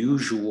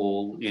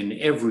unusual in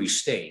every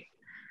state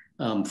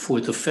for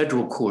the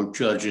federal court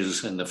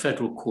judges and the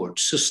federal court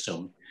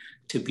system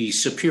to be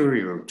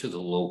superior to the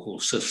local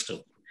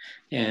system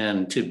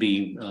and to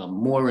be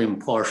more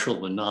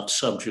impartial and not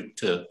subject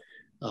to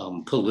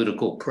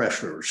political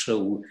pressure.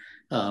 So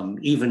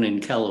even in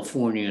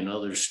California and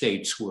other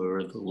states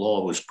where the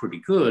law was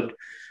pretty good,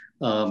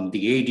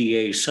 the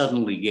ADA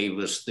suddenly gave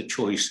us the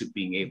choice of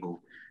being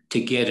able to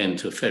get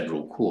into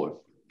federal court.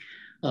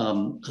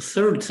 The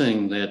third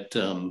thing that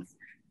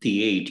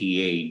the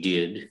ADA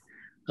did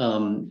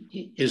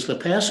is the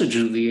passage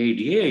of the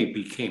ADA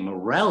became a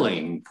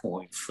rallying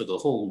point for the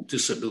whole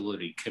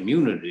disability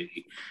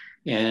community.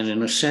 And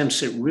in a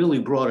sense, it really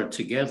brought it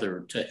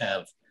together to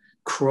have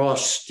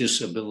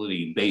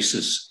cross-disability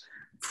basis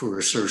for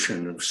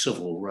assertion of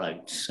civil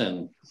rights.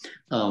 And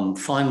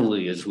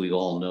finally, as we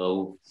all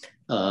know,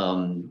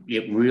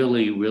 it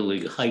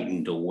really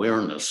heightened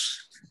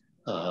awareness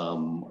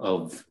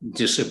of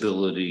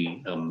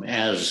disability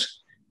as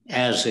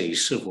a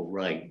civil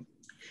right.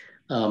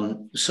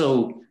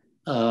 So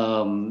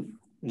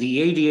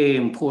the ADA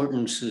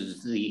importance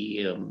of the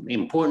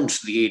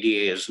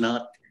ADA is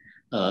not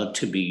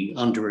to be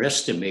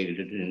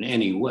underestimated in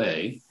any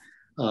way,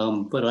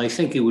 but I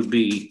think it would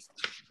be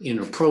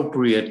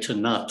inappropriate to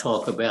not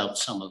talk about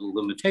some of the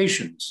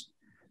limitations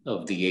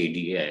of the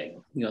ADA.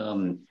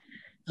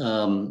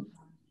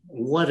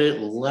 What it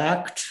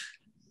lacked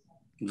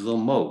the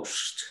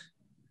most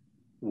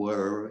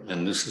were,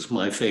 and this is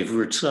my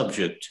favorite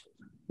subject,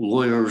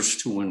 lawyers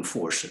to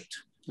enforce it,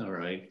 all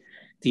right?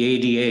 The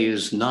ADA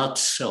is not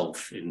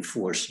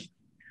self-enforcing.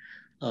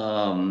 There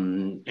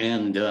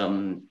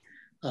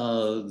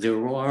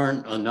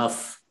aren't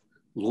enough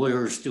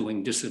lawyers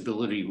doing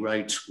disability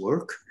rights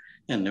work,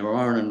 and there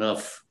aren't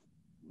enough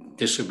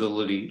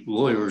disability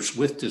lawyers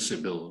with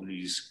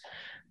disabilities.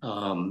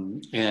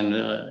 In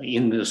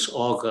this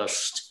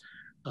august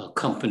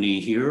company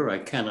here, I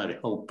cannot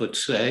help but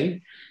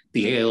say,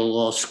 the Yale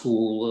Law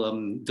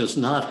School does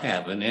not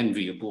have an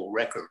enviable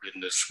record in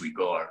this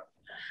regard.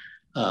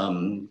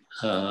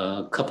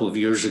 A couple of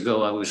years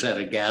ago, I was at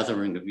a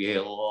gathering of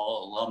Yale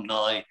Law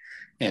alumni,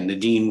 and the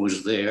dean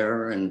was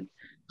there, and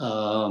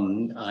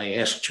I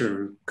asked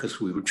her,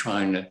 because we would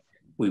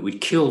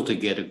kill to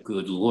get a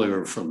good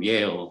lawyer from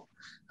Yale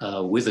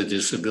with a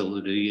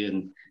disability,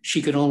 and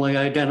she could only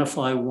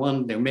identify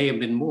one. There may have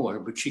been more,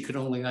 but she could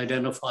only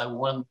identify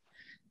one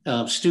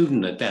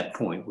student at that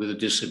point with a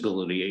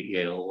disability at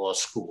Yale Law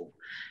School.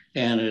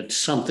 And it's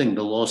something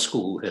the law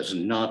school has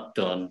not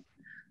done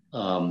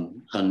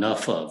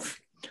enough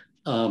of.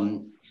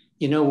 I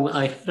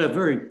had a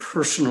very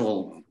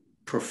personal,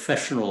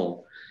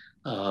 professional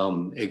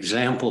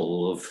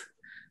example of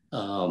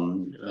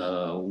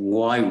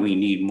why we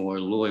need more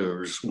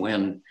lawyers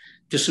when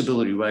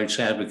Disability Rights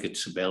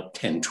Advocates about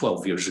 10,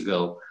 12 years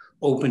ago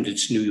opened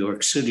its New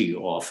York City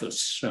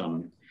office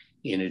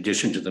in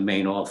addition to the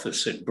main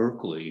office at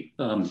Berkeley.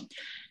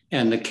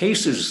 And the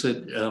cases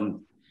that,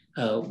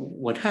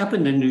 what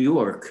happened in New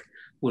York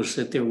was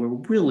that there were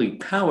really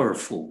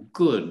powerful,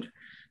 good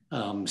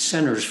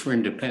centers for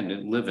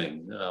independent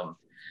living.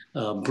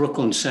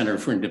 Brooklyn Center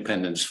for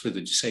Independence for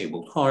the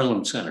Disabled,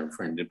 Harlem Center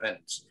for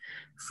Independence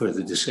for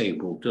the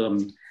Disabled.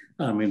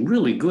 I mean,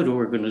 really good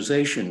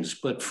organizations,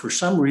 but for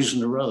some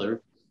reason or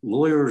other,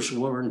 lawyers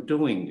weren't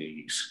doing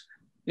these.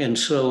 And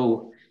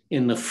so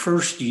in the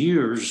first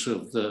years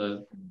of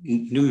the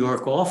New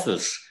York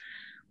office,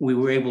 we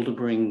were able to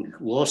bring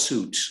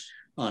lawsuits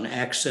on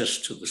access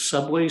to the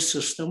subway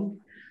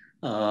system,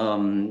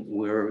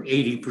 where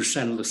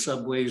 80% of the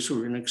subways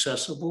were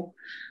inaccessible.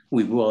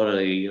 We brought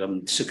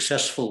a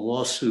successful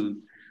lawsuit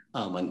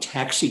on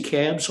taxi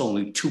cabs.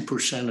 Only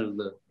 2% of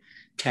the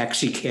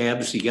taxi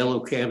cabs, the yellow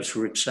cabs,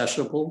 were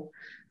accessible.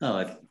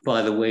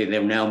 By the way,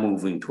 they're now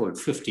moving toward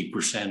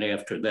 50%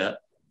 after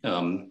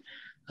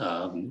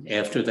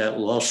that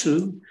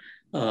lawsuit.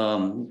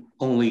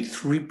 Only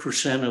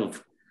 3%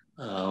 of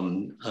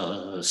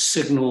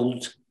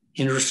signaled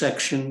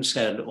intersections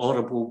had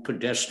audible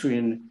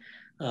pedestrian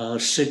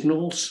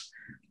signals.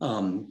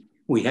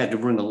 We had to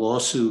bring a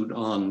lawsuit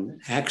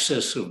on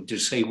access of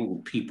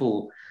disabled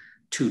people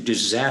to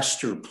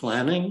disaster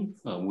planning,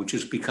 which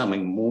is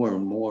becoming more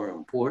and more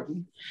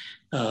important.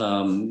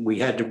 We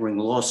had to bring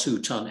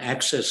lawsuits on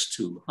access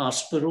to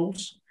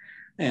hospitals.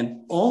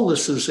 And all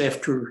this is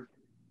after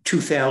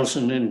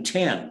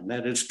 2010.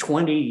 That is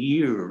 20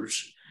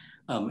 years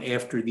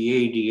after the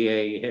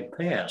ADA had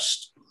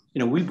passed. You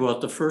know, we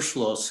brought the first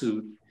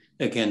lawsuit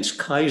against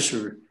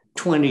Kaiser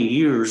 20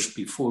 years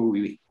before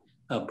we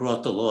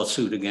brought the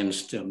lawsuit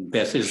against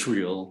Beth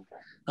Israel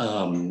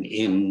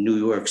in New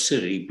York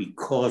City,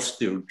 because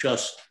there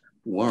just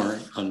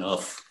weren't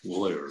enough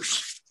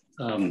lawyers.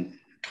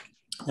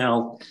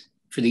 Now,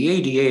 for the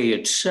ADA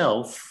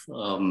itself,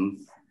 I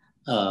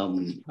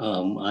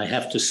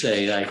have to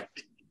say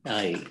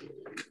I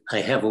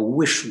have a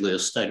wish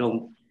list. I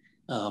don't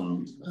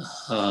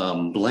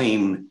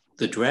blame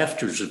the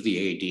drafters of the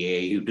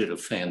ADA, who did a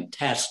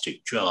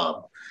fantastic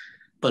job,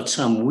 but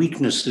some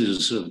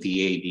weaknesses of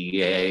the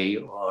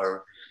ADA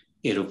are,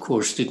 it of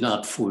course did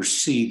not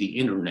foresee the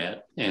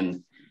internet,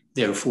 and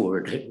therefore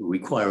it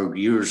required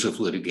years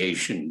of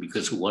litigation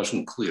because it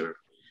wasn't clear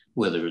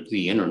whether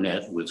the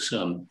internet was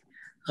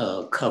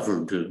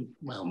covered.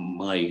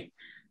 My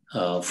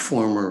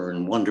former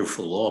and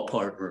wonderful law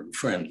partner and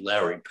friend,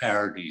 Larry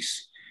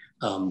Paradis,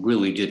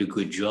 really did a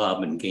good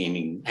job in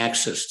gaining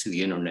access to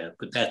the internet,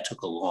 but that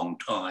took a long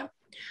time.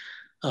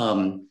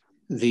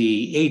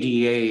 The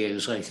ADA,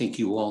 as I think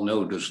you all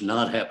know, does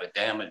not have a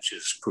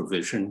damages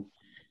provision.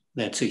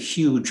 That's a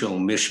huge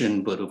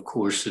omission, but of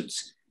course it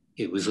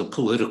was a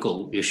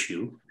political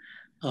issue.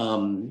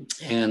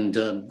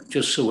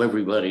 Just so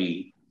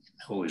everybody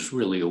is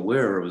really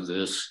aware of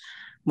this,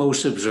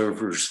 most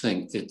observers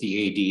think that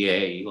the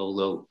ADA,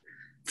 although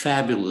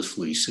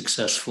fabulously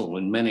successful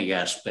in many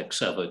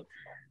aspects of it,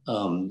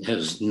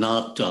 has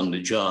not done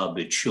the job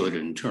it should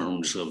in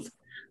terms of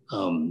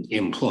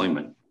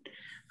employment.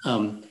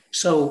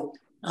 So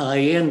I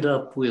end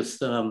up with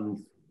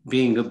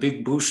being a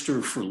big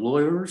booster for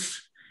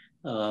lawyers.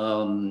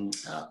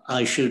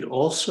 I should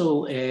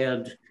also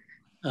add,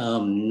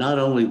 not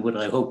only would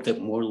I hope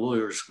that more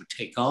lawyers would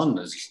take on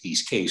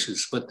these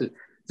cases, but the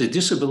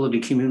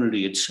disability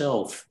community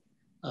itself,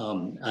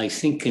 I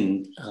think,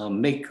 can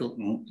make a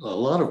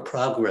lot of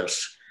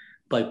progress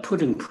by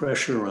putting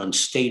pressure on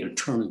state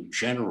attorney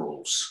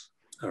generals,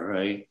 all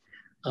right?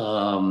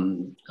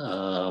 You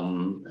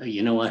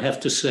know, I have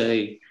to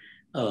say,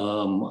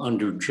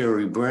 under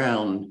Jerry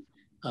Brown,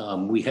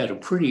 we had a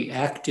pretty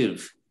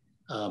active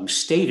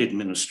state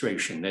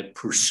administration that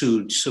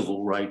pursued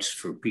civil rights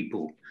for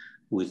people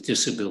with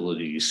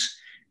disabilities.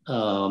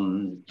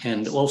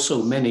 And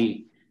also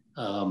many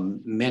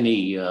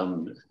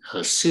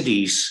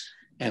cities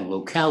and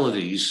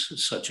localities,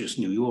 such as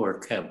New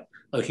York, have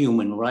a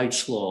human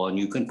rights law, and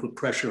you can put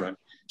pressure on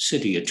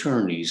city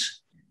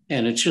attorneys.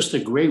 And it's just a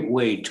great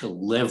way to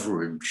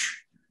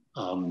leverage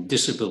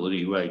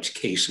disability rights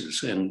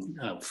cases. And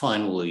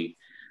finally,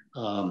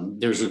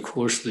 there's of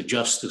course the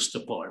Justice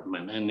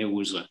Department, and there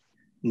was a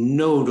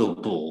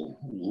notable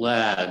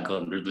lag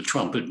under the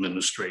Trump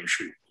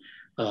administration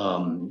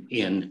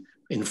in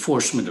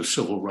enforcement of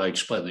civil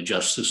rights by the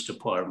Justice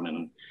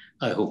Department.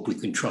 I hope we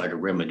can try to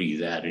remedy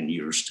that in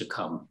years to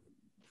come.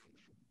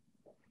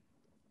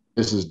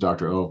 This is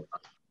Dr. O.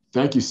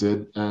 Thank you,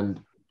 Sid. And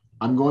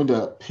I'm going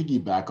to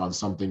piggyback on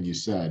something you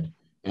said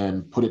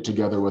and put it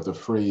together with a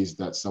phrase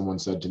that someone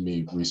said to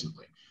me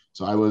recently.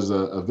 So I was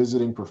a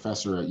visiting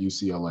professor at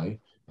UCLA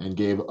and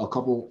gave a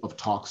couple of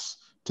talks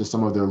to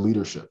some of their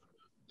leadership.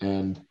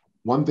 And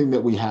one thing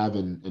that we have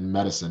in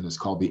medicine is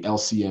called the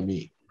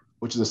LCME,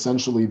 which is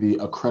essentially the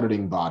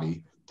accrediting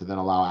body to then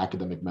allow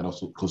academic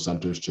medical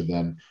centers to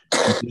then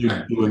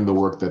continue doing the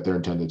work that they're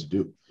intended to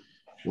do.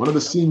 One of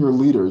the senior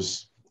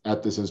leaders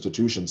at this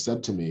institution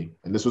said to me,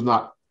 and this was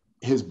not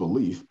his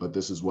belief, but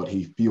this is what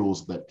he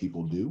feels that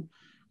people do.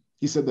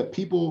 He said that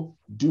people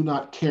do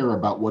not care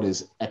about what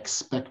is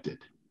expected.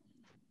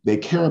 They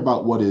care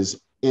about what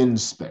is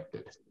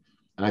inspected.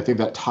 And I think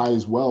that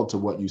ties well to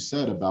what you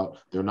said about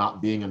there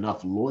not being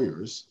enough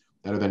lawyers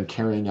that are then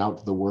carrying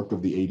out the work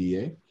of the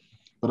ADA.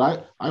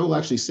 But I will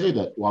actually say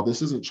that while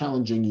this isn't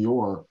challenging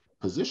your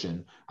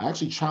position, I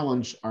actually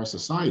challenge our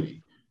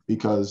society,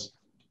 because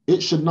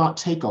it should not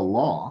take a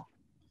law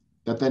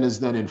that then is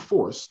then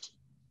enforced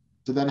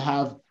to then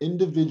have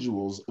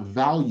individuals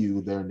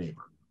value their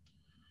neighbor.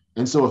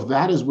 And so if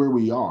that is where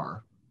we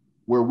are,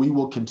 where we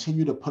will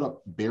continue to put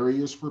up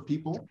barriers for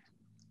people,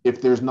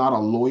 if there's not a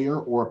lawyer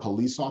or a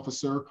police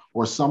officer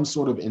or some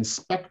sort of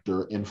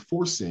inspector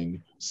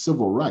enforcing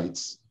civil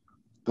rights,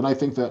 then I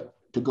think that,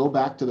 to go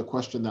back to the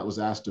question that was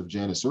asked of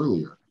Janice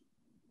earlier,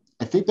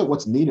 I think that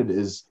what's needed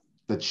is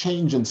the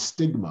change in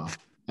stigma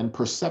and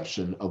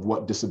perception of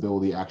what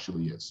disability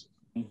actually is.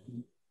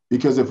 Mm-hmm.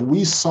 Because if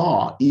we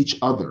saw each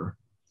other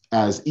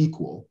as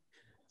equal,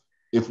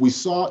 if we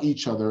saw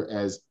each other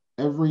as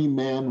every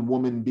man,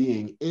 woman,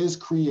 being is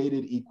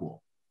created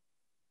equal,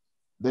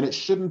 then it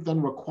shouldn't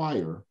then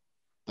require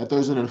that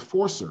there's an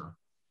enforcer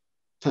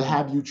to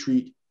have you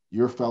treat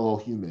your fellow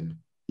human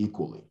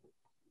equally.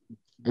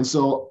 And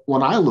so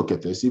when I look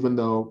at this, even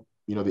though,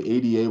 the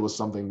ADA was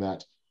something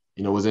that,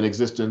 was in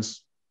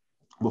existence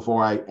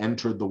before I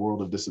entered the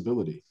world of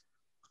disability,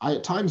 I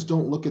at times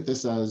don't look at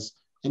this as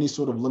any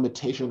sort of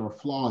limitation or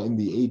flaw in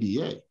the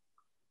ADA.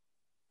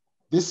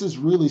 This is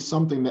really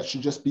something that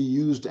should just be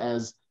used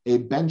as a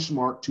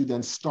benchmark to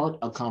then start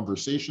a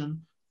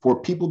conversation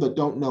for people that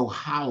don't know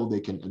how they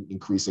can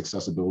increase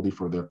accessibility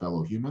for their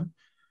fellow human,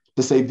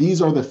 to say,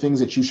 these are the things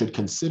that you should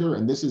consider,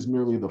 and this is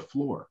merely the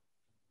floor.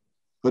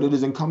 But it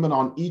is incumbent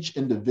on each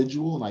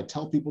individual, and I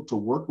tell people to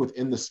work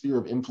within the sphere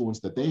of influence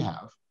that they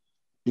have,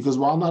 because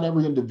while not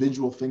every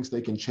individual thinks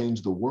they can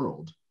change the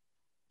world,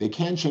 they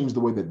can change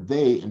the way that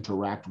they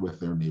interact with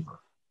their neighbor.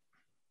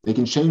 They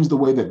can change the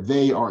way that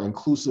they are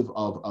inclusive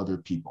of other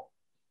people.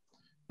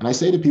 And I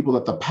say to people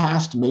that the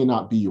past may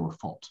not be your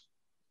fault,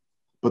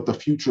 but the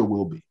future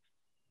will be.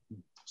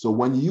 So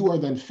when you are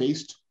then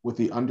faced with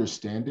the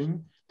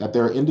understanding that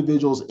there are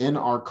individuals in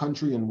our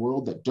country and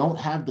world that don't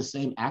have the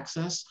same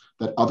access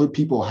that other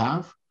people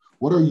have,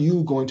 what are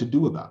you going to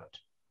do about it?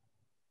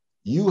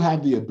 You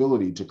have the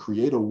ability to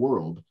create a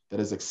world that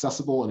is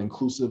accessible and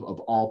inclusive of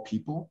all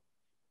people.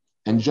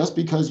 And just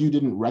because you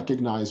didn't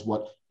recognize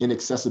what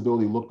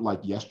inaccessibility looked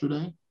like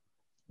yesterday,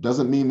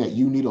 doesn't mean that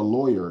you need a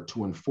lawyer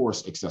to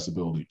enforce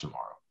accessibility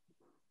tomorrow.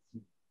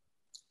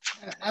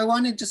 I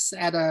want to just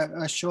add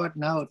a short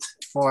note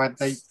for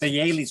the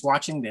Yaleys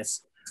watching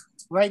this.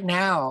 Right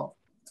now,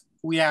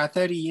 we are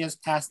 30 years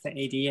past the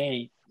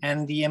ADA,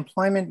 and the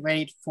employment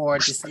rate for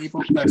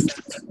disabled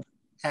persons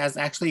has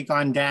actually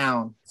gone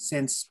down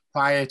since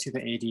prior to the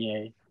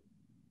ADA.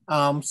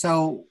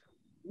 So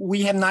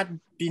we have not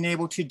been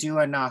able to do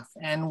enough.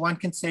 And one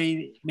can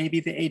say maybe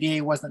the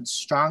ADA wasn't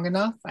strong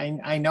enough.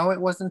 I know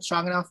it wasn't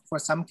strong enough for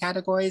some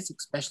categories,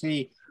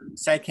 especially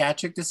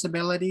psychiatric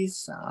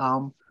disabilities.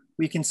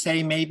 We can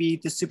say maybe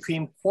the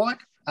Supreme Court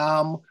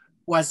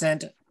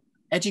wasn't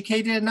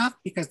educated enough,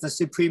 because the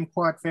Supreme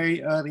Court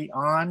very early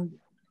on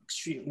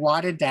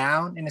watered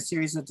down, in a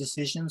series of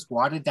decisions,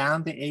 watered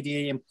down the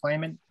ADA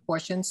employment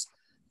portions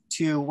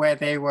to where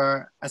they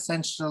were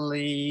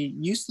essentially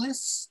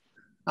useless.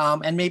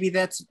 And maybe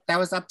that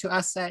was up to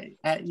us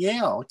at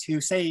Yale to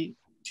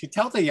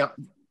tell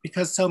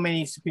because so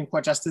many Supreme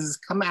Court justices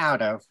come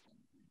out of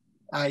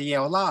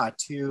Yale law,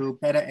 to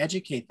better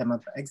educate them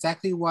of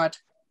exactly what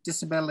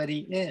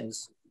disability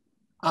is.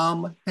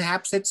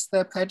 Perhaps it's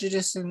the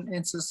prejudice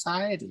in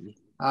society.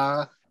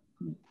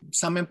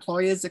 Some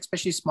employers,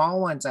 especially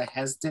small ones, are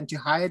hesitant to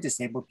hire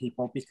disabled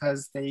people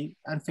because they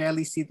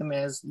unfairly see them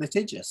as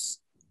litigious.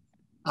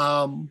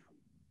 And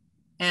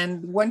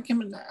one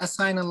can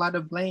assign a lot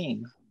of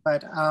blame,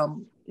 but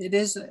it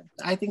is,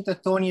 I think, the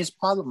thorniest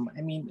problem.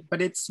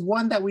 But it's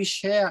one that we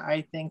share,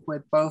 I think,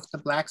 with both the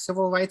Black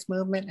civil rights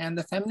movement and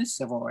the feminist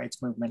civil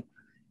rights movement.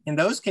 In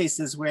those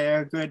cases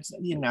where a good,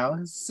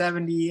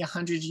 70,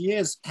 100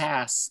 years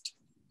past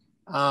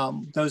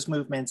those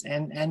movements,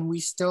 and we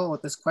still,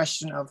 this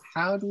question of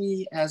how do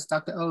we, as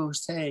Dr. O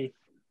say,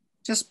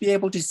 just be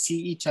able to see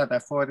each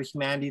other for the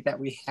humanity that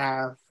we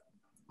have,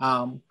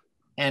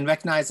 and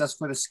recognize us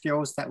for the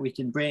skills that we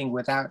can bring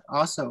without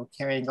also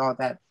carrying all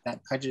that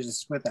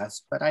prejudice with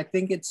us. But I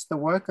think it's the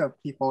work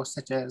of people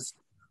such as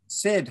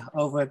Sid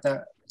over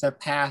the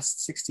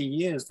past 60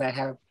 years that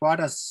have brought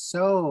us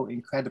so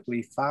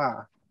incredibly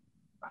far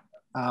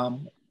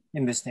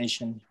in this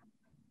nation.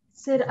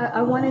 Sid,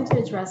 I wanted to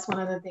address one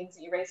of the things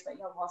that you raised about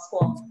Yale Law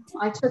School.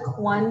 I took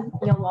one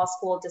Yale Law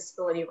School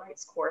disability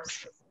rights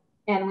course,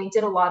 and we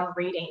did a lot of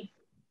reading.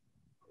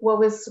 What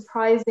was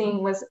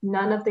surprising was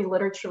none of the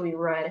literature we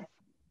read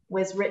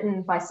was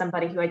written by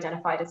somebody who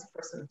identified as a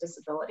person with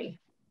disability.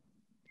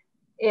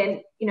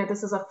 And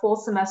this is a full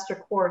semester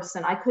course,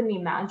 and I couldn't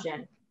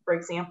imagine, for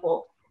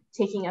example,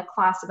 taking a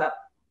class about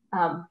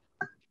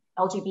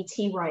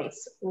LGBT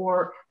rights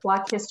or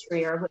Black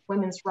history or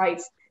women's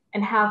rights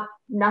and have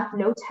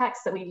no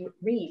text that we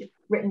read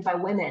written by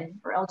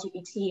women or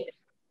LGBT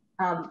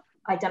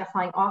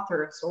identifying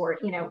authors, or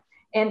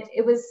and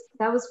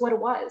that was what it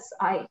was.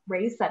 I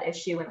raised that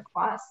issue in a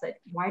class, that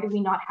why do we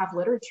not have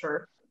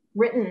literature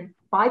written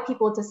by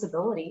people with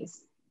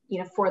disabilities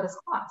for this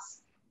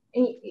class?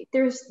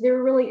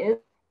 there really is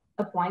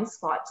a blind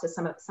spot to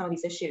some of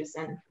these issues.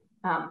 And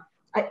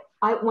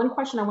one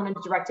question I wanted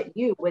to direct at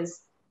you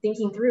was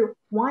thinking through,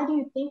 why do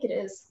you think it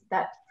is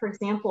that, for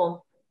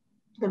example,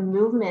 the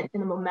movement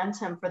and the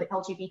momentum for the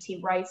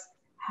LGBT rights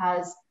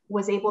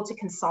was able to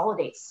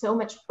consolidate so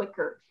much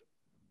quicker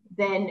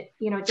than,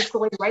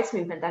 disability rights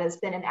movement that has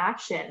been in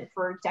action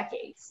for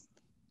decades?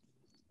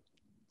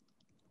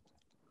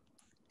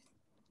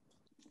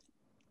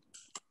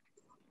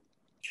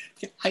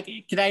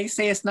 Can I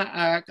say it's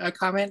not a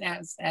comment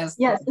as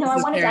yes, no, I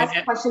wanted to ask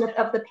a question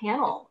of the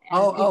panel.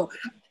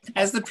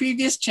 As the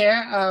previous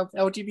chair of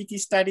LGBT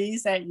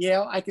studies at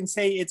Yale, I can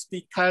say it's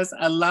because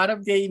a lot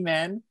of gay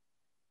men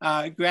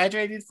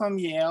graduated from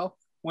Yale,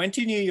 went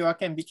to New York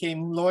and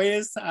became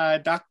lawyers,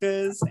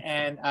 doctors,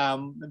 and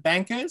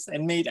bankers,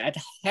 and made a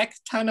heck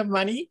ton of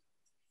money,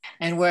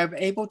 and were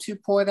able to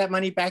pour that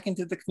money back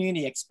into the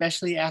community,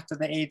 especially after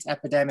the AIDS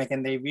epidemic.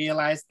 And they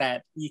realized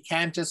that you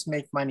can't just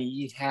make money,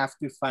 you have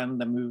to fund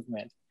the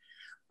movement.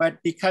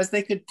 But because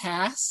they could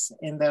pass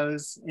in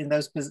those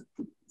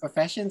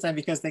professions, and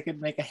because they could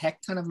make a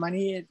heck ton of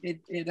money, it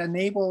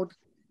enabled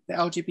the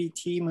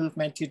LGBT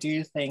movement to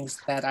do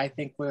things that I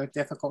think were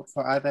difficult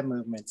for other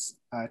movements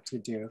to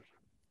do.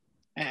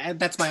 And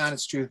that's my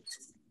honest truth.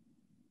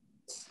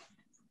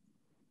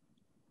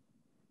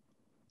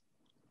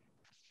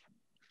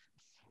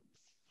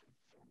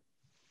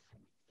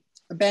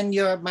 Ben,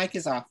 your mic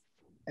is off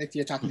if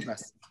you're talking to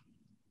us.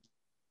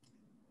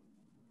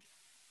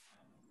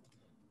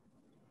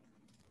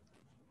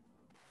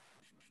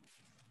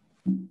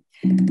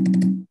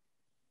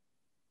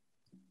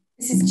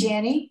 This is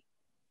Janni.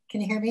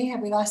 Can you hear me?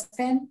 Have we lost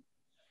Ben?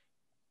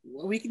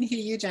 We can hear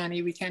you,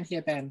 Janni. We can't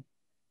hear Ben.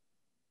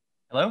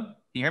 Hello? Can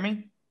you hear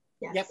me?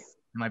 Yes. Yep.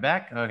 Am I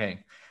back?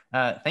 Okay.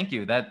 Thank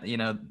you. That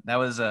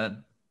was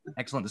a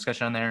excellent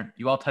discussion on there.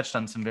 You all touched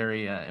on some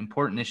very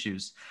important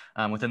issues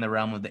within the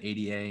realm of the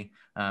ADA,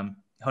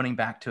 honing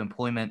back to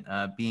employment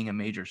being a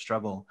major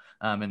struggle,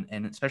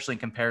 and especially in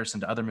comparison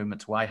to other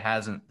movements, why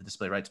hasn't the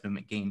disability rights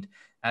movement gained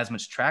as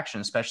much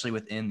traction, especially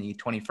within the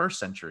 21st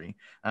century,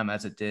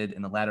 as it did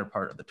in the latter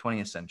part of the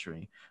 20th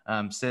century?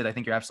 Sid, I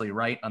think you're absolutely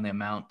right on the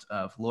amount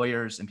of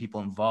lawyers and people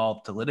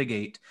involved to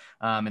litigate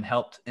and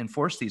helped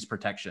enforce these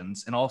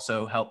protections, and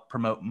also help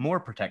promote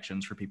more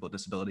protections for people with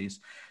disabilities.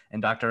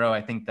 And Dr. O,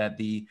 I think that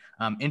the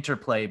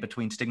interplay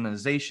between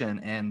stigmatization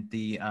and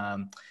the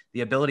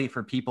ability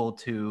for people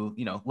to,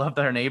 love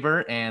their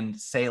neighbor and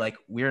say, like,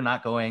 we're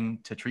not going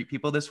to treat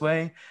people this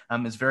way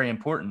is very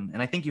important.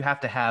 And I think you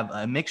have to have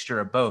a mixture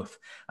of both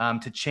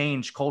to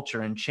change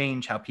culture and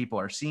change how people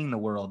are seeing the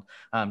world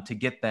to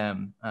get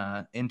them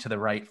into the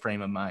right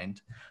frame of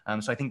mind.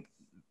 So I think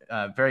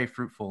very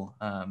fruitful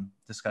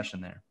discussion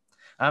there.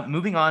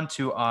 Moving on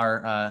to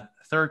our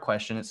third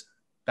question, it's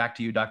back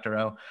to you, Dr.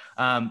 O.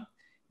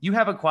 You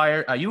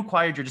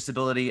acquired your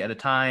disability at a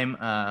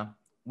time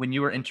when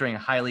you were entering a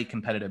highly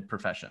competitive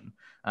profession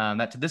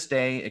that to this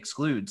day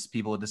excludes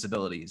people with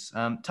disabilities.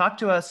 Talk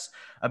to us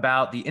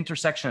about the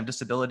intersection of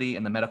disability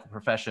and the medical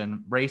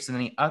profession, race, and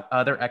any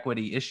other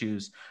equity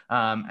issues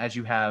as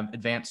you have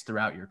advanced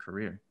throughout your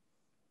career.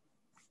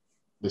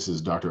 This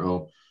is Dr.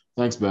 O.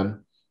 Thanks,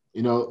 Ben.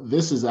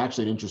 This is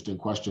actually an interesting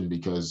question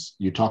because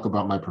you talk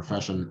about my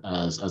profession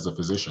as a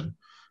physician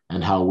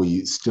and how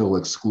we still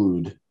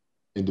exclude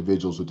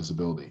individuals with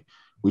disability.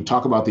 We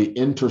talk about the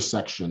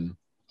intersection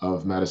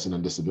of medicine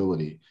and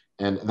disability.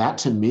 And that,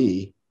 to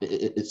me,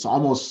 it's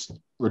almost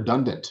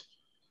redundant,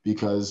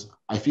 because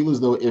I feel as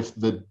though if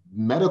the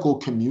medical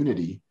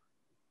community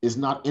is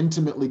not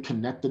intimately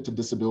connected to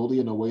disability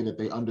in a way that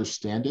they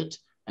understand it,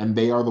 and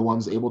they are the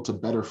ones able to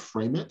better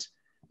frame it.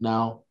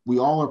 Now, we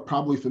all are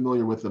probably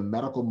familiar with the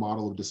medical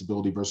model of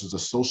disability versus a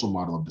social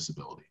model of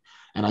disability.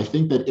 And I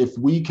think that if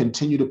we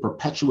continue to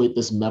perpetuate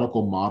this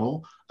medical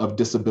model of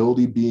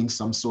disability being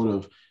some sort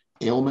of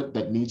ailment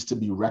that needs to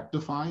be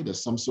rectified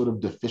as some sort of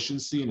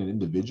deficiency in an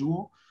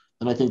individual,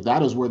 then I think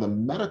that is where the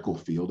medical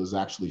field is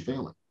actually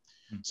failing.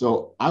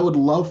 So I would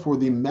love for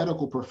the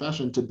medical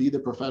profession to be the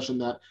profession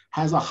that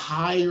has a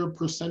higher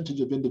percentage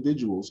of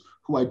individuals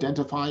who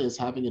identify as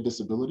having a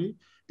disability,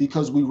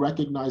 because we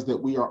recognize that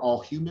we are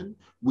all human.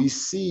 We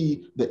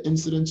see the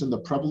incidence and the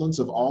prevalence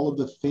of all of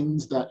the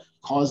things that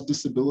cause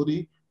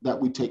disability that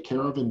we take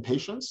care of in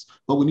patients,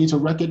 but we need to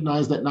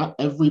recognize that not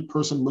every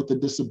person with a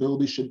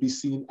disability should be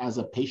seen as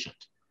a patient.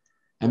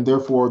 And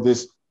therefore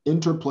this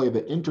interplay,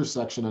 the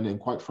intersection, and then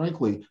quite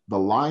frankly, the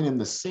line in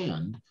the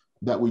sand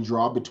that we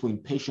draw between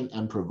patient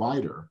and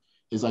provider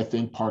is, I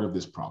think, part of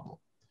this problem.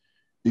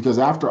 Because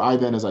after I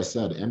then, as I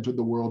said, entered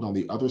the world on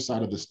the other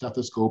side of the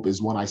stethoscope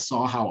is when I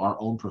saw how our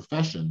own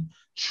profession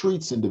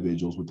treats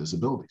individuals with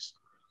disabilities.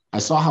 I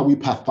saw how we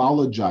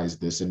pathologize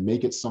this and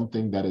make it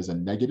something that is a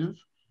negative.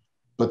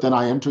 But then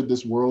I entered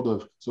this world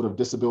of sort of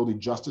disability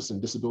justice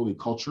and disability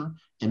culture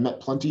and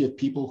met plenty of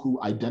people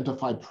who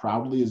identify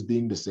proudly as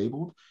being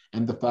disabled,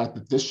 and the fact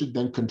that this should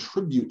then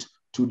contribute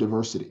to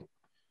diversity.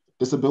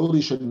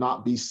 Disability should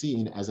not be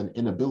seen as an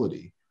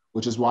inability,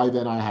 which is why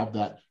then I have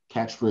that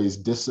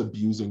catchphrase,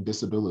 disabusing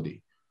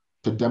disability.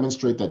 to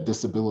demonstrate that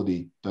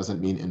disability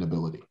doesn't mean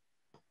inability.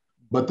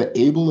 But the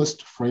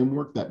ableist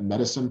framework that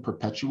medicine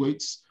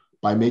perpetuates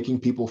by making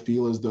people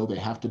feel as though they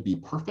have to be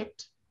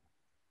perfect,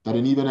 that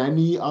in even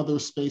any other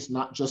space,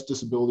 not just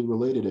disability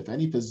related, if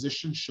any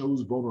physician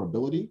shows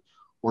vulnerability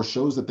or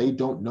shows that they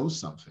don't know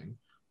something,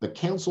 the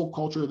cancel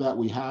culture that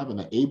we have and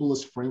the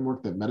ableist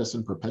framework that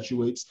medicine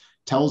perpetuates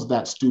tells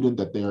that student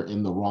that they're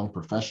in the wrong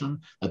profession,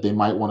 that they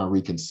might want to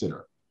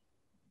reconsider.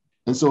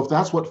 And so if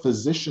that's what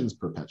physicians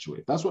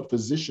perpetuate, that's what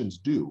physicians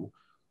do,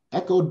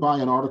 echoed by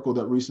an article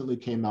that recently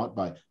came out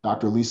by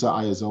Dr. Lisa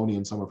Iazzoni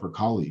and some of her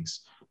colleagues,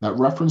 that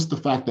referenced the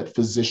fact that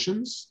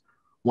physicians,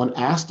 when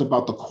asked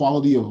about the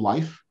quality of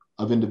life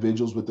of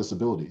individuals with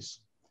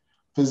disabilities,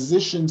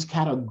 physicians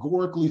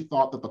categorically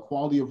thought that the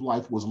quality of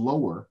life was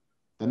lower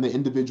than the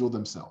individual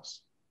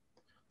themselves.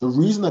 The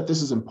reason that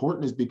this is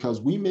important is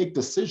because we make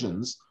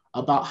decisions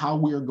about how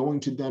we are going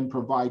to then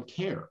provide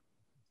care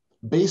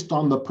based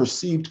on the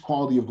perceived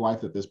quality of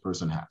life that this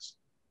person has.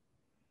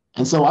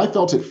 And so I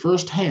felt it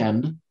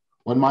firsthand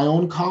when my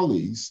own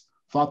colleagues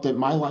thought that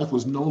my life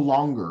was no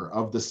longer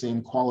of the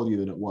same quality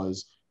than it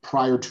was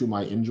prior to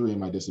my injury and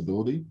my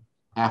disability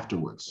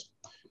afterwards.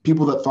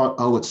 People that thought,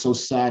 oh, it's so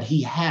sad,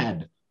 he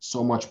had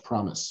so much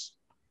promise.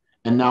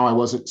 And now I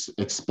wasn't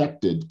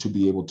expected to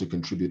be able to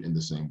contribute in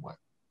the same way.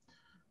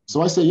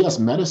 So I say, yes,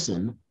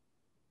 medicine,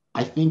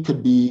 I think,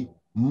 could be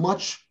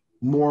much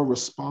more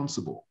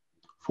responsible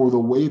for the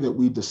way that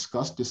we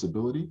discuss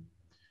disability.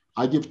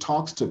 I give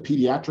talks to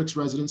pediatrics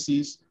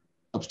residencies,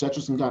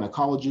 obstetrics and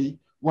gynecology,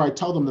 where I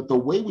tell them that the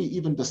way we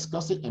even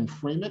discuss it and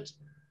frame it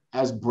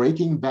as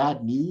breaking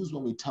bad news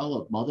when we tell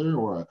a mother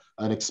or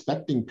an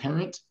expecting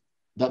parent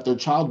that their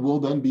child will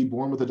then be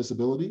born with a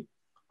disability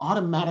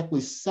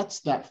automatically sets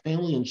that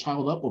family and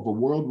child up of a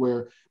world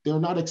where they're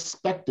not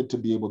expected to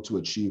be able to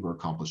achieve or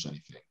accomplish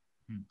anything.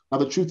 Now,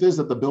 the truth is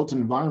that the built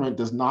environment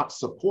does not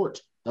support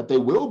that they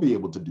will be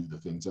able to do the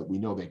things that we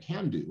know they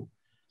can do.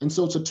 And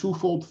so it's a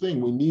twofold thing.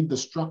 We need the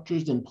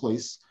structures in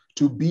place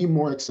to be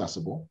more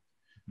accessible.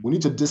 We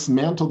need to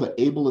dismantle the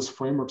ableist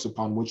frameworks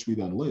upon which we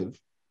then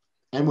live.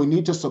 And we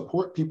need to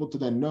support people to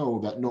then know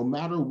that no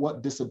matter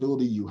what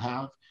disability you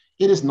have,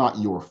 it is not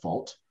your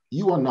fault.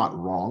 You are not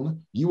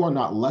wrong. You are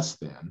not less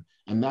than.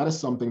 And that is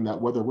something that,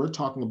 whether we're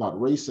talking about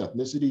race,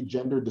 ethnicity,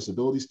 gender,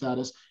 disability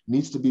status,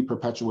 needs to be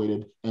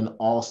perpetuated in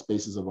all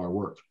spaces of our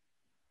work.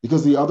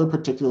 Because the other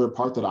particular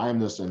part that I am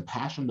just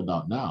impassioned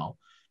about now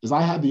is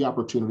I had the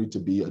opportunity to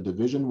be a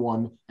Division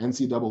I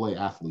NCAA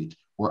athlete,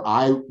 where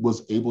I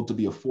was able to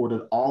be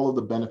afforded all of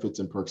the benefits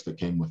and perks that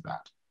came with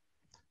that.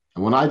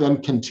 And when I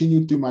then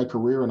continued through my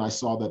career and I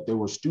saw that there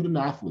were student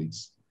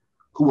athletes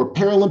who were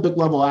Paralympic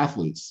level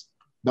athletes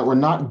that were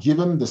not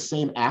given the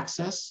same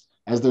access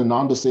as their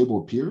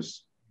non-disabled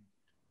peers,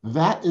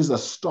 that is a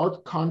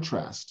stark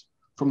contrast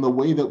from the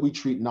way that we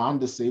treat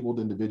non-disabled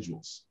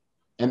individuals.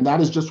 And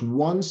that is just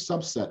one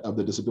subset of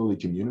the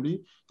disability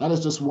community. That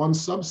is just one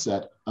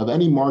subset of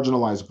any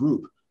marginalized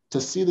group,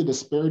 to see the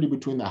disparity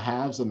between the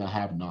haves and the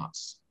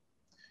have-nots.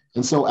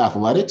 And so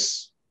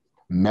athletics,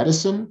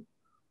 medicine,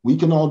 we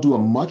can all do a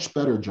much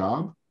better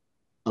job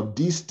of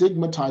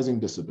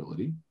destigmatizing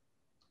disability,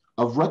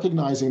 of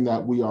recognizing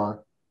that we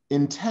are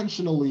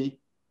intentionally,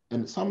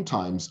 and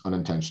sometimes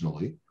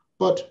unintentionally,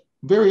 but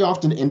very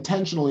often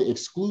intentionally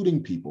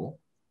excluding people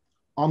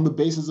on the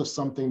basis of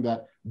something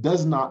that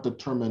does not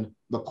determine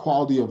the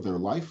quality of their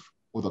life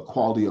or the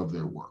quality of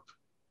their work.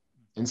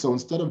 And so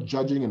instead of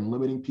judging and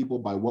limiting people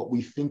by what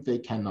we think they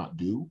cannot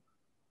do,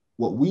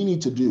 what we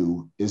need to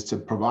do is to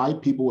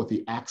provide people with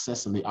the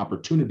access and the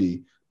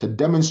opportunity to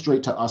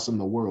demonstrate to us in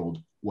the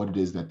world what it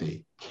is that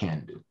they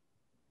can do.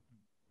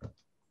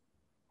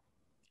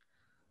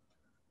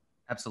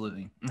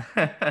 Absolutely.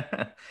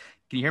 Can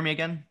you hear me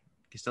again? Can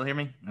you still hear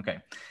me? Okay.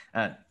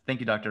 Thank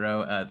you, Dr.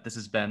 O. This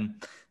has been,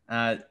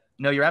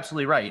 no, you're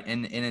absolutely right.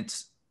 And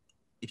it's,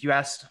 if you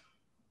asked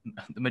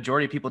the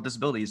majority of people with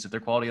disabilities if their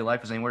quality of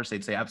life is any worse,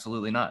 they'd say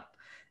absolutely not.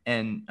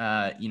 And,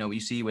 you know, what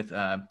you see with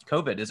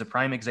COVID is a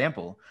prime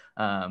example,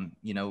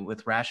 you know,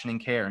 with rationing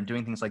care and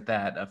doing things like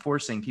that,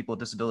 forcing people with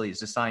disabilities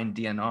to sign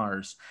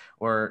DNRs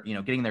or, you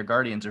know, getting their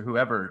guardians or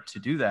whoever to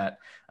do that.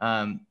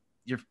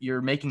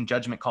 You're making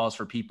judgment calls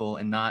for people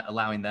and not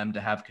allowing them to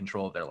have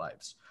control of their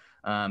lives.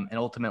 And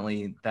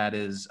ultimately that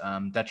is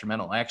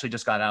detrimental. I actually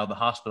just got out of the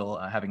hospital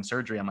having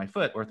surgery on my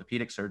foot,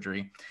 orthopedic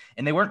surgery,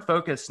 and they weren't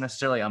focused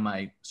necessarily on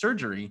my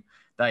surgery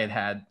that I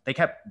had. They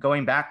kept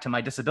going back to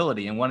my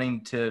disability and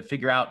wanting to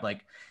figure out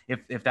like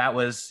if that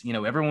was, you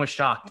know, everyone was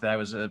shocked that I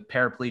was a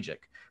paraplegic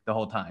the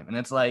whole time. And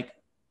it's like,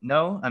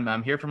 no,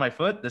 I'm here for my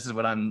foot. This is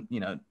what I'm, you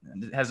know,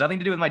 it has nothing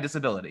to do with my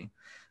disability.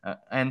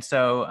 And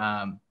so,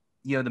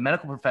 you know, the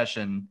medical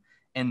profession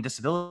and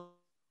disability,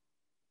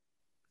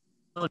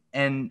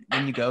 and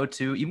when you go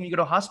to, even when you go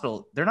to a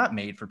hospital, they're not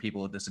made for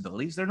people with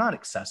disabilities. They're not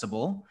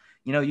accessible.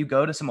 You know, you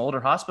go to some older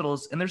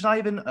hospitals and there's not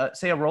even,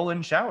 say, a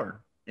roll-in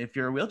shower if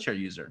you're a wheelchair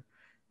user.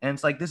 And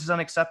it's like, this is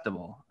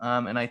unacceptable.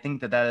 And I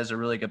think that that is a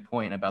really good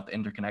point about the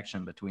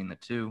interconnection between the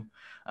two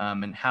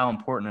and how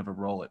important of a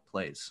role it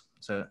plays.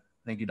 So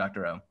thank you,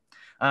 Dr. O.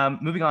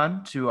 Moving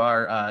on to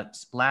our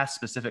last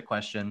specific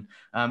question.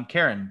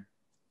 Karen,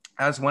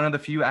 as one of the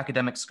few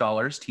academic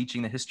scholars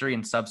teaching the history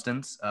and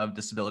substance of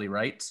disability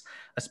rights,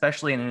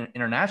 especially in an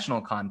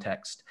international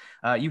context,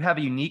 you have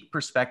a unique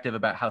perspective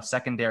about how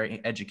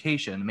secondary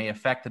education may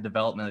affect the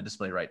development of the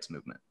disability rights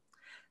movement.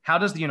 How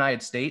does the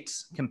United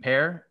States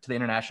compare to the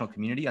international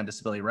community on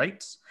disability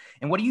rights?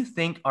 And what do you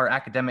think our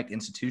academic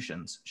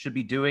institutions should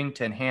be doing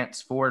to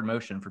enhance forward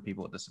motion for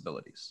people with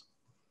disabilities?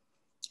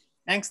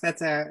 Thanks,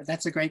 that's a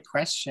great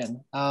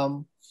question. I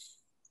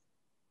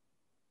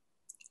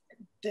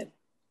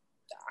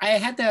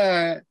had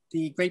the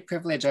great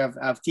privilege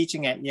of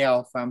teaching at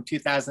Yale from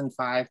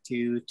 2005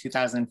 to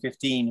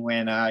 2015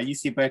 when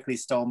UC Berkeley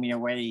stole me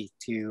away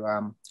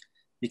to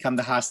become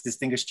the Haas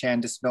Distinguished Chair in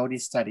Disability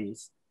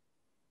Studies.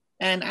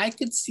 And I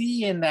could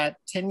see in that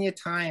 10-year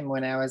time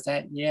when I was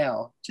at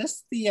Yale,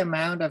 just the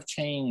amount of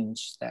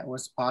change that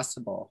was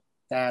possible.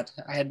 That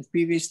I had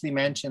previously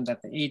mentioned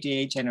that the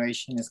ADA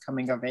generation is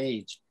coming of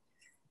age.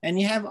 And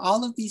you have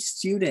all of these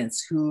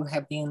students who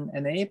have been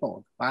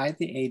enabled by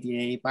the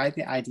ADA, by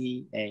the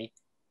IDEA,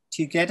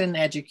 to get an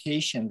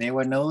education. They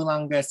were no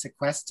longer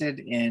sequestered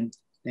in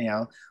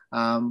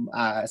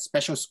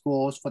special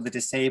schools for the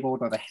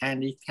disabled or the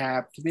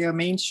handicapped. They were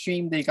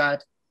mainstream. They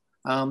got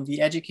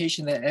the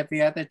education that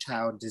every other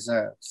child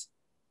deserves.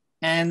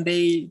 And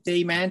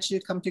they managed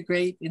to come to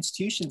great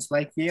institutions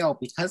like Yale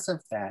because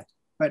of that.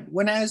 But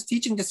when I was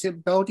teaching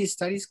disability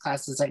studies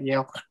classes at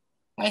Yale,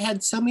 I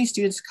had so many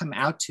students come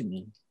out to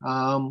me,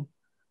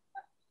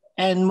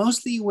 and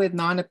mostly with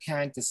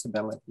non-apparent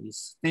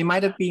disabilities. They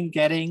might have been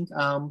getting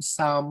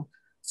some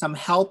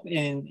help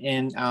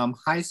in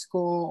high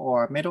school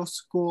or middle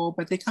school,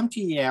 but they come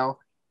to Yale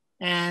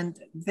and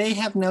they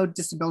have no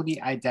disability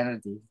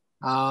identity.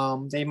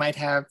 They might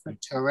have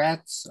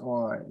Tourette's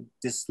or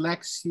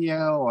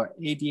dyslexia or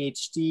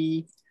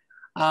ADHD,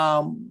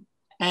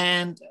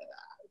 and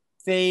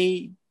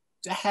they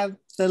have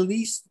the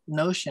least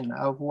notion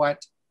of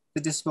what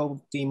the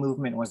disability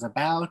movement was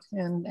about,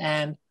 and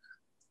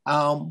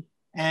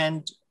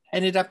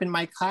ended up in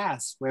my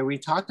class where we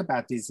talked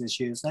about these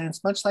issues. And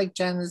it's much like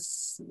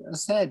Janice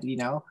said,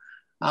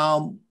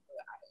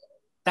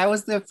 that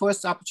was the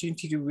first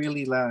opportunity to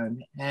really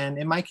learn. And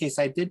in my case,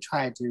 I did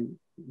try to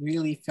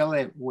really fill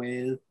it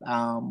with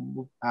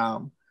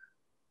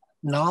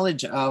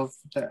knowledge of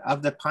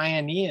the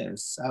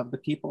pioneers, of the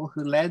people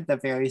who led the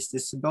various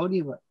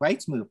disability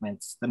rights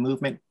movements, the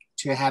movement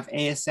to have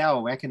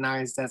ASL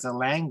recognized as a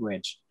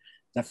language,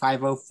 the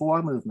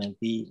 504 movement,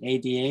 the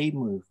ADA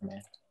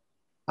movement,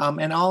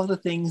 and all of the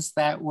things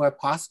that were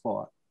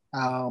possible.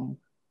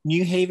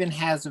 New Haven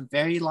has a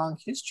very long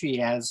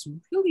history as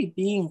really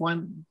being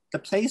the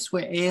place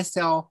where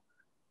ASL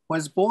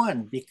was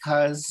born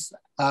because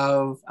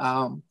of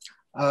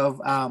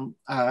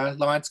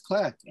Lawrence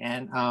Clerk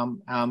and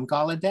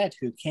Gallaudet,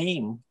 who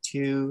came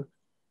to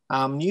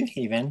New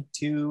Haven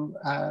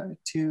and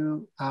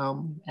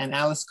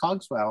Alice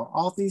Cogswell.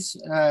 All these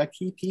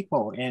key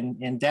people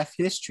in deaf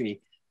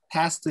history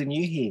passed through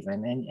New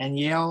Haven, and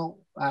Yale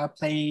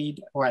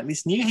played, or at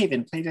least New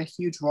Haven played a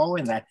huge role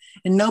in that.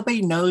 And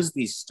nobody knows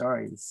these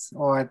stories,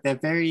 or they're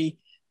very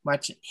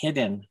much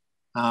hidden.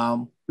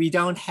 We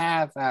don't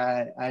have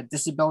a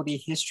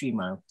disability history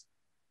month.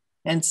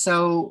 And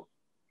so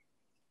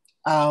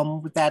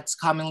that's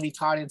commonly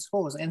taught in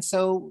schools. And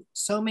so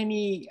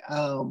many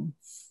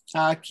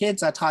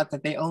kids are taught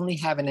that they only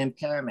have an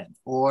impairment,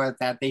 or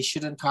that they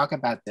shouldn't talk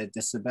about their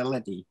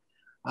disability.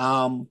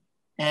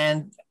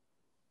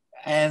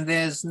 And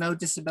there's no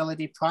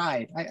disability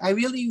pride. I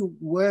really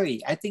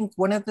worry. I think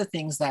one of the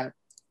things that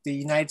the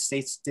United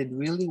States did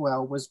really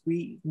well was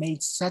we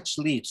made such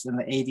leaps in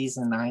the 80s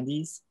and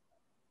 90s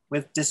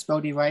with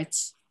disability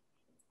rights,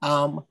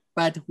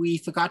 but we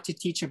forgot to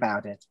teach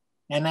about it.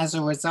 And as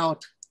a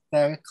result,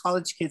 the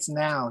college kids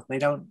now, they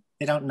don't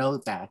know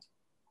that.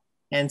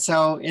 And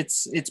so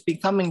it's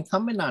become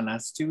incumbent on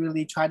us to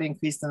really try to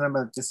increase the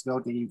number of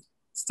disability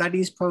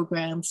studies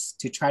programs,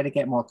 to try to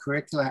get more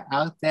curricula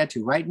out there,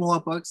 to write more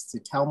books, to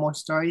tell more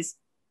stories.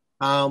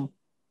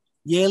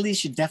 Yale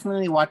should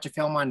definitely watch a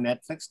film on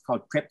Netflix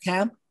called Crip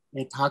Camp.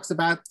 It talks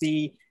about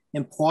the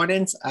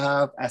importance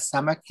of a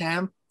summer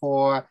camp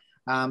for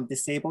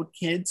disabled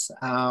kids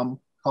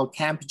called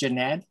Camp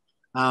Jeanette.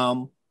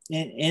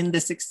 In the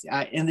 60s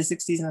and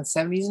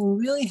 70s, and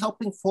really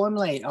helping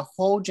formulate a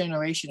whole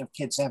generation of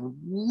kids to have a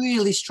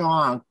really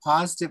strong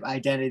positive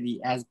identity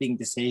as being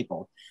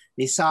disabled.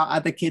 They saw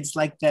other kids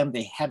like them.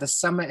 They had a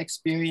summer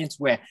experience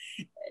where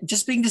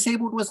just being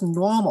disabled was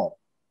normal,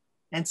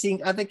 and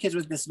seeing other kids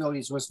with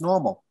disabilities was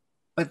normal.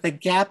 But the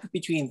gap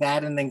between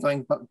that and then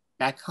going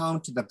back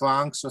home to the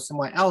Bronx or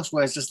somewhere else,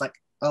 where it's just like,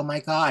 oh my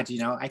God,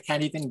 I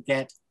can't even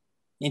get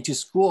into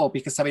school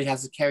because somebody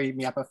has to carry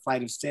me up a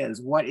flight of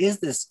stairs. What is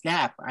this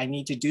gap? I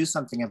need to do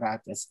something about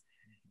this.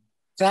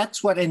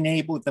 That's what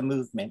enabled the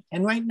movement.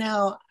 And right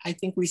now, I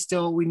think we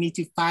need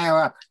to fire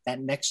up that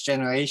next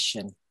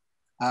generation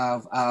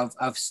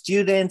of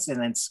students and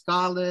then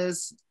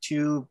scholars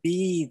to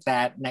be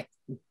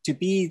to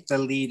be the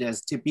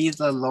leaders, to be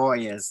the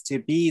lawyers, to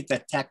be the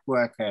tech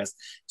workers,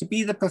 to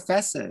be the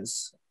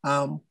professors,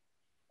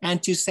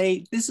 and to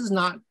say, this is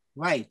not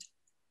right.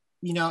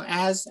 You know,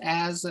 as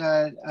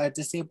a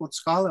disabled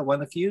scholar,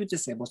 one of the few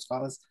disabled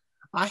scholars,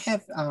 I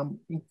have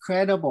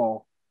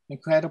incredible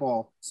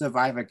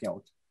survivor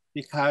guilt,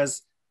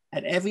 because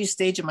at every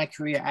stage of my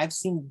career, I've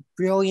seen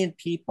brilliant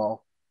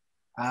people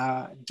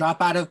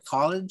drop out of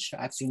college.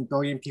 I've seen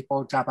brilliant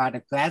people drop out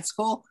of grad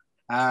school.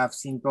 I've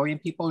seen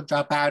brilliant people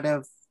drop out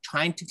of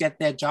trying to get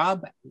their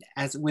job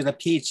with a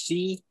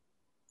PhD,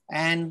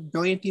 and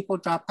brilliant people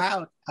drop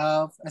out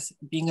of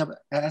being an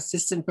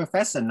assistant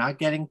professor, not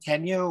getting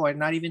tenure or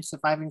not even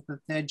surviving the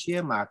third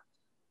year mark,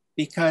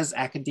 because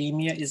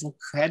academia is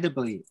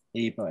incredibly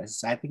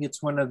ableist. I think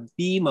it's one of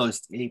the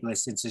most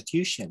ableist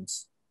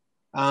institutions.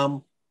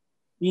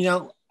 You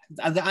know,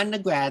 the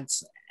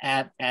undergrads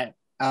at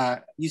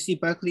UC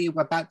Berkeley,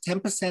 about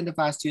 10% of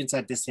our students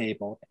are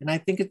disabled. And I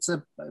think it's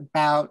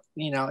about,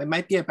 you know, it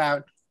might be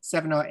about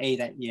 7 or 8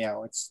 at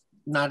Yale. It's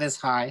not as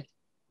high,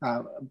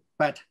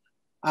 but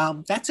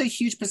that's a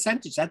huge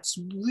percentage. That's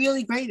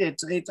really great.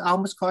 It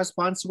almost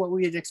corresponds to what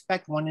we would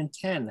expect, 1 in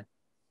 10.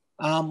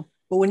 But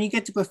when you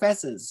get to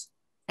professors,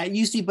 at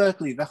UC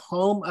Berkeley, the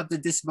home of the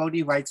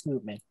disability rights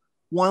movement,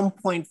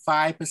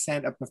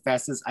 1.5% of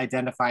professors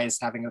identify as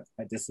having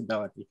a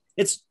disability.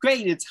 It's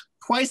great. It's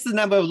twice the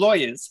number of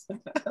lawyers,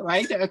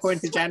 right?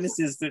 According to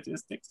Janice's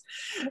statistics,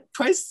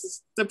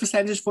 twice the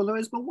percentage for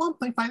lawyers, but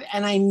 1.5.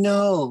 And I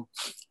know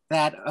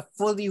that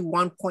fully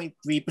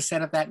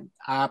 1.3% of that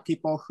are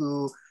people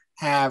who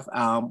have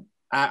are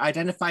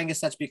identifying as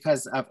such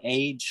because of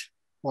age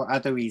or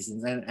other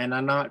reasons, and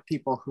are not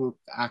people who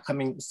are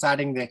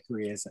starting their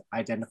careers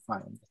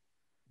identifying.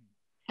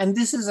 And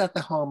this is at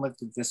the home of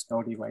the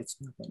disability rights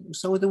movement.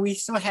 So we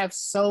still have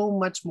so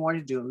much more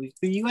to do.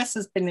 The US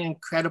has been an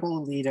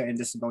incredible leader in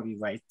disability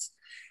rights.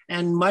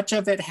 And much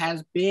of it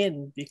has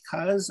been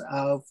because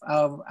of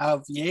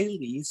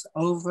Yaleys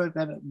over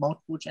the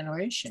multiple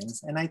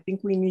generations. And I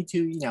think we need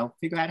to, you know,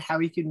 figure out how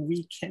we can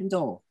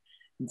rekindle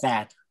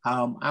that.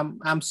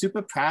 I'm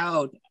super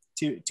proud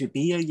to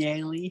be a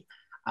Yaley.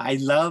 I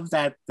love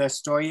that the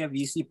story of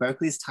UC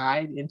Berkeley is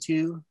tied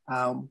into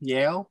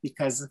Yale,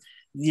 because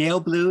Yale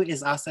blue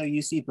is also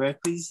UC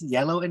Berkeley's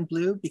yellow and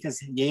blue, because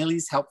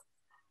Yaleys helped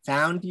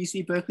found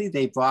UC Berkeley.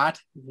 They brought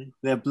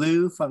the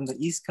blue from the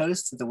East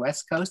Coast to the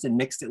West Coast and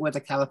mixed it with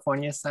the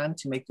California sun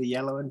to make the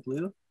yellow and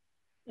blue.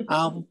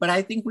 But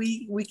I think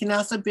we can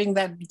also bring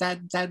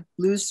that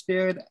blue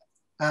spirit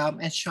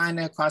and shine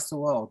it across the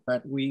world.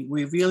 But we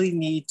really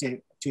need to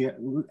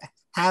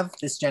have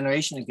this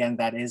generation again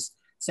that is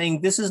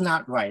saying, this is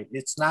not right.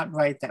 It's not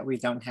right that we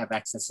don't have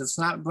access. It's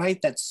not right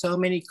that so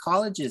many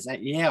colleges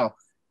at Yale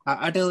are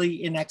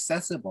utterly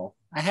inaccessible.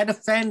 I had a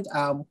friend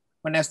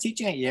when I was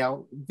teaching at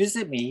Yale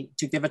visit me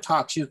to give a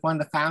talk. She was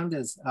one of the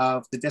founders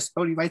of the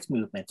disability rights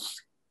movement.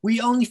 We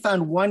only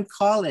found one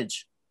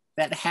college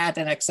that had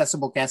an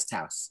accessible guest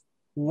house.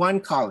 One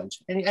college.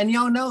 And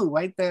you all know,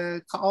 right?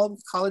 All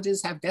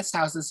colleges have guest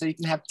houses so you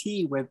can have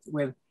tea with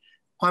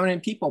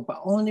prominent People,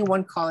 but only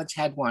one college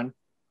had one.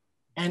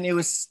 And it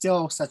was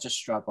still such a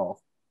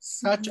struggle,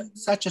 such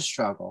a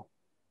struggle.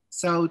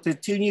 So the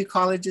 2 new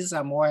colleges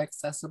are more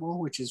accessible,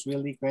 which is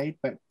really great,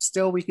 but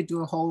still we could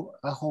do a whole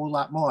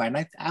lot more.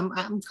 And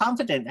I'm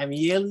confident. I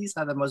mean, Yaleys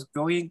are the most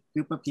brilliant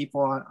group of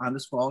people on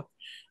this world,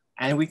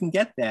 and we can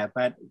get there,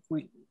 but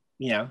we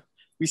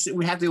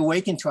have to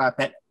awaken to our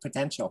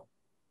potential.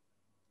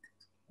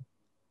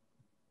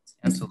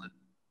 Absolutely.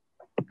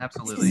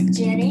 Absolutely. This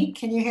is Janni,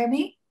 can you hear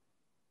me?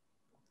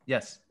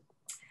 Yes.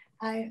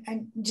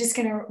 I'm just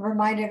going to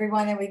remind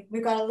everyone that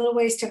we've got a little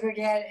ways to go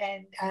yet,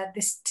 and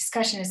this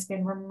discussion has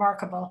been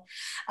remarkable.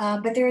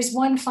 But there is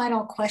one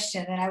final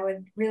question that I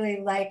would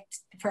really like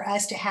for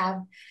us to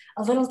have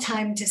a little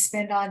time to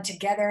spend on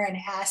together and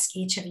ask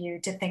each of you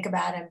to think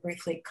about and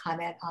briefly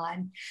comment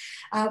on.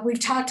 We've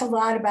talked a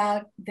lot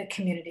about the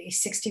community.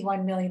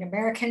 61 million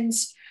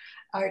Americans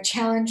are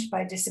challenged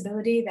by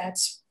disability.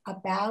 That's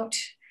about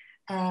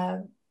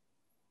 1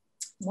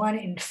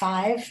 in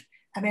 5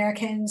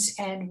 Americans,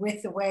 and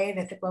with the way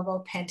that the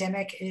global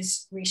pandemic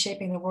is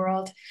reshaping the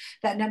world,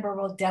 that number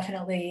will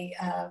definitely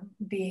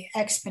be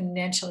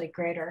exponentially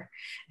greater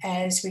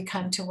as we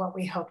come to what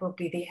we hope will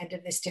be the end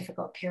of this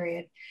difficult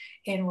period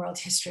in world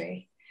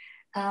history.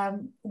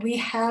 We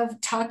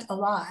have talked a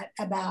lot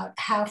about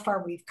how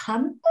far we've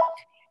come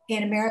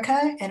in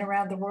America and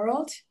around the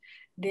world.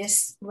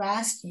 This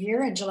last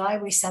year in July,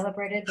 we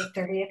celebrated the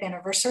 30th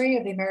anniversary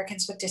of the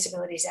Americans with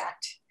Disabilities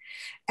Act.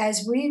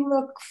 As we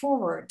look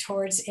forward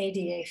towards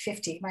ADA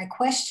 50, my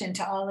question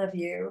to all of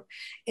you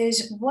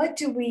is, what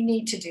do we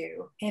need to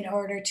do in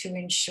order to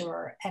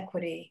ensure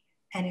equity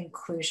and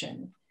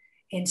inclusion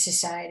in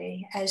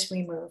society as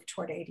we move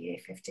toward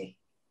ADA 50?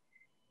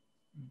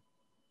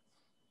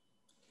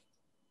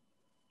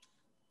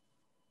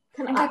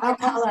 I'll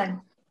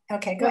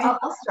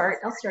start.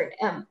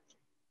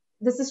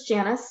 This is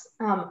Janice.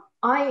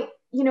 I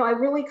you know, I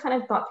really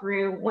kind of thought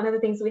through one of the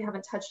things we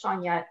haven't touched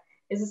on yet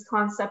is this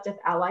concept of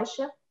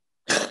allyship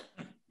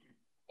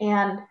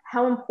and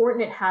how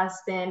important it has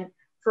been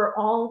for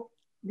all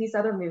these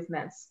other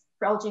movements,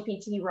 for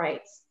LGBT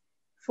rights,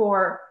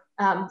 for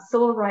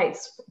civil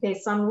rights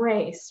based on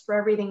race, for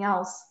everything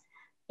else.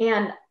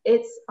 And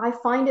I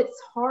find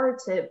it's hard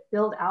to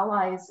build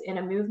allies in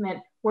a movement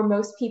where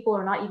most people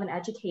are not even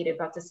educated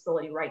about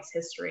disability rights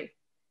history,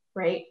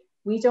 right?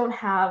 We don't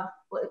have,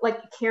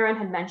 like Karen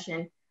had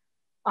mentioned,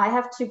 I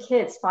have 2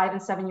 kids, 5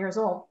 and 7 years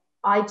old.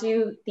 I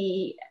do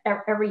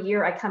every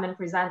year I come and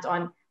present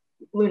on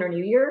Lunar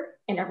New Year,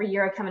 and every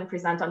year I come and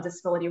present on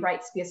disability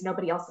rights because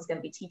nobody else is going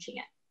to be teaching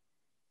it,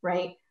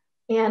 right?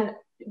 And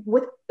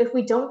if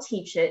we don't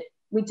teach it,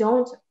 we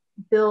don't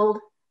build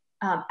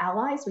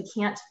allies. We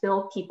can't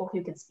build people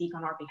who can speak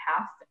on our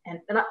behalf. And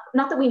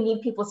not that we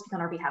need people to speak on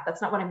our behalf.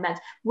 That's not what I meant.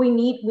 We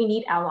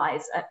need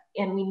allies,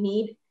 and we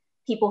need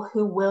people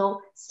who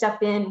will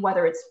step in,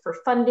 whether it's for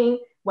funding,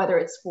 whether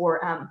it's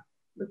for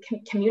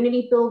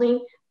community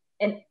building,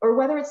 or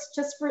whether it's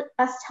just for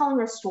us telling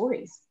our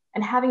stories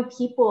and having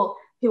people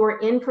who are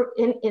in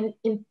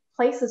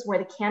places where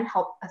they can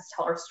help us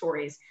tell our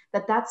stories,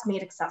 that's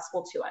made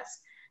accessible to us.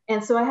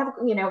 And so I have,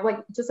 you know, like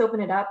just open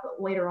it up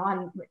later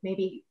on,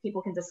 maybe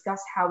people can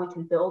discuss how we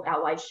can build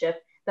allyship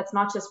that's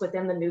not just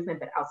within the movement,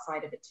 but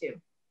outside of it too.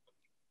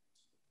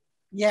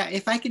 Yeah,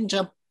 if I can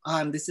jump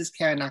on, this is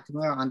Karen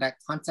Nakamura, on that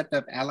concept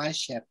of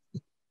allyship.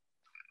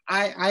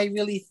 I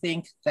really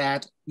think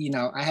that, you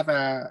know, I have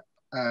a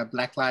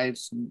Black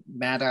Lives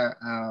Matter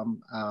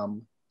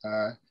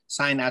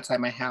sign outside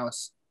my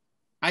house.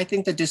 I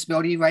think the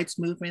disability rights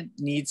movement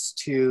needs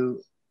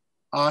to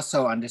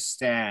also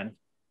understand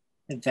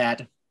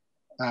that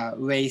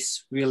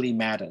race really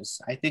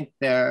matters. I think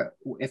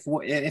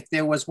if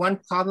there was one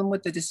problem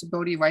with the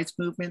disability rights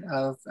movement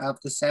of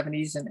the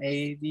 70s and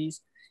 80s,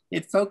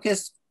 it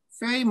focused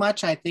very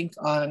much, I think,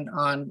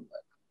 on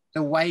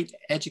the white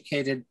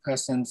educated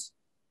person's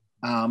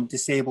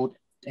disabled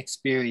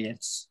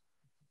experience.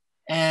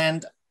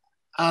 And,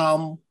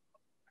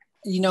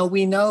 you know,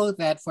 we know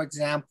that, for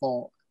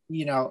example,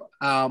 you know,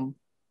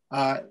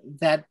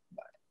 that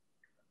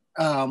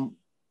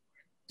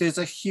there's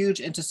a huge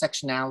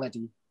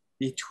intersectionality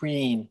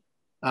between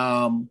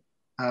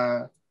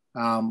the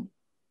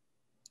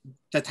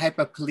type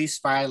of police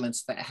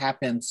violence that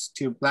happens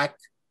to Black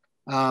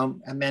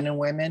men and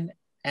women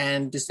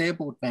and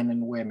disabled men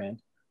and women.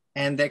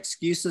 And the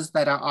excuses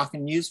that are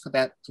often used for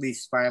that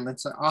police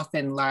violence are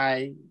often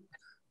lie.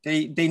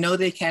 They know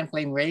they can't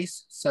blame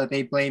race, so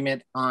they blame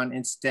it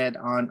instead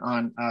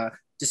on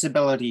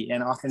disability,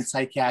 and often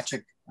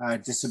psychiatric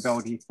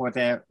disability, for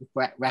their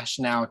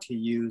rationale to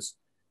use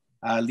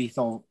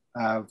lethal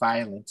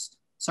violence.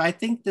 So I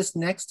think this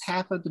next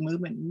half of the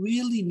movement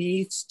really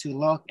needs to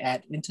look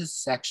at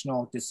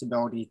intersectional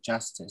disability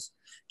justice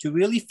to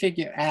really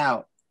figure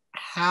out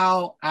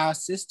how our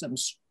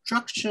systems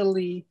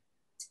structurally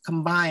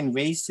combine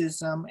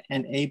racism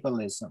and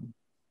ableism.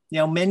 You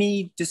know,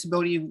 many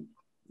disability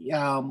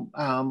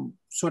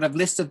sort of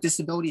lists of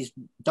disabilities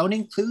don't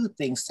include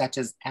things such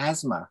as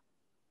asthma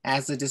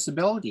as a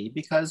disability,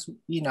 because,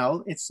 you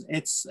know, it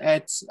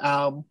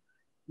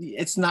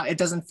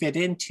doesn't fit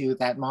into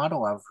that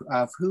model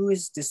of who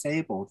is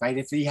disabled, right?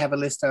 If you have a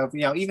list of,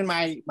 you know, even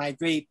my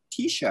gray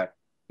t-shirt,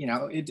 you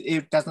know,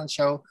 it doesn't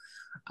show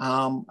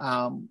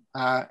asthma,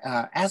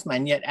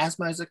 and yet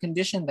asthma is a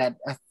condition that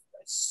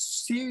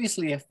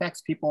seriously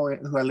affects people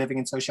who are living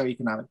in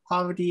socioeconomic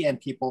poverty and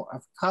people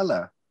of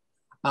color.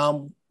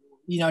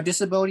 You know,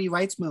 disability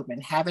rights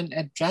movement haven't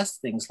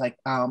addressed things like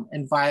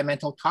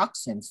environmental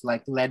toxins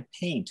like lead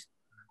paint,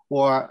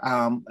 or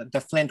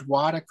the Flint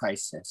water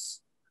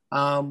crisis.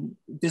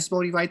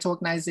 Disability rights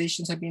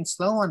organizations have been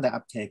slow on the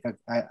uptake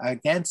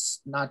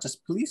against not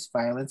just police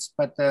violence,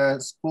 but the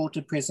school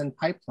to prison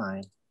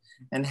pipeline,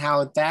 and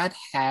how that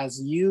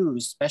has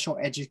used special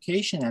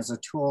education as a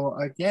tool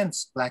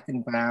against Black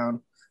and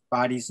brown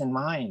bodies and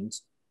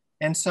minds.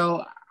 And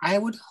so I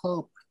would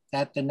hope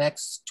that the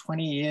next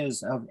 20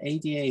 years of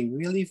ADA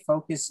really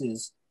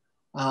focuses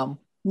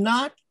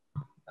not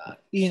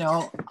you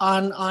know,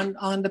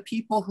 on the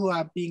people who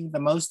are being the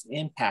most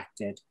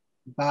impacted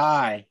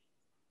by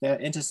the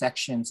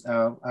intersections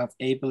of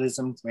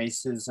ableism,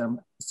 racism,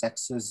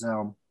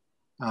 sexism,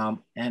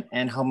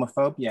 and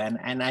homophobia.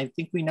 And I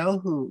think we know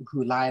who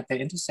lie at the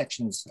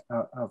intersections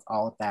of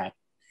all of that.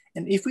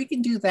 And if we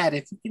can do that,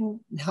 if we can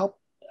help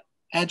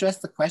address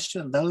the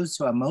question of those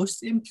who are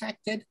most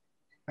impacted,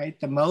 right?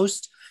 The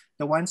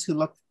ones who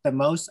look the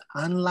most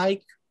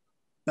unlike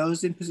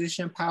those in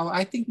position of power,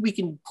 I think we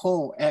can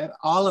pull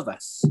all of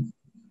us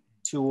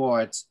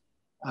towards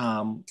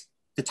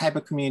the type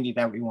of community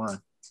that we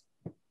want.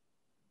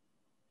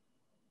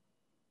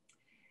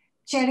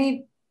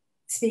 Janni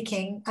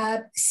speaking.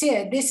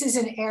 Sid, this is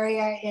an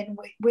area in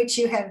which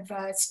you have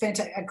spent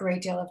a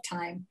great deal of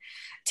time.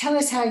 Tell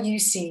us how you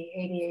see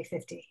ADA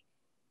 50.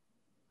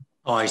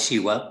 Oh, I see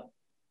what?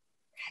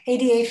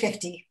 ADA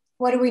 50.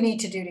 What do we need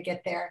to do to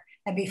get there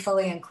and be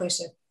fully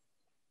inclusive?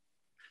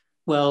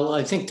 Well,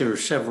 I think there are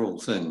several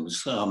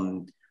things.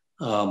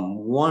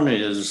 One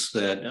is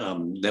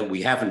that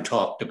we haven't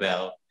talked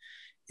about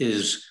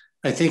is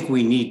I think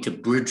we need to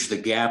bridge the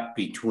gap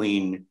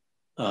between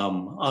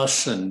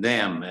us and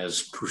them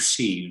as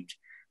perceived.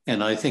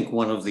 And I think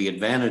one of the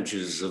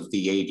advantages of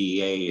the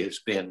ADA has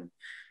been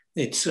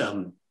its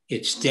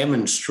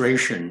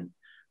demonstration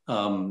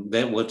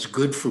that what's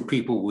good for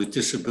people with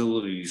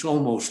disabilities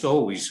almost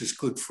always is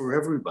good for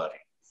everybody.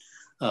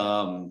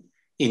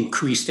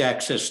 Increased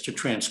access to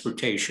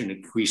transportation,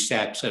 increased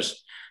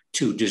access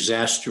to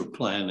disaster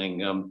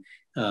planning,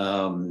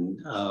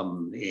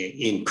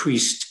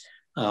 increased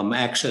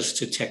access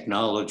to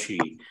technology,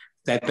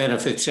 that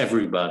benefits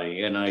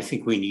everybody. And I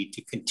think we need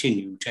to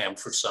continue to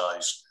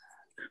emphasize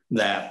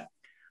that.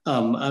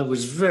 I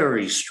was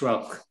very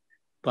struck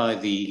by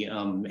the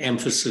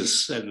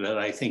emphasis that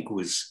I think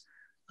was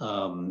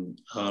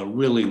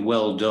really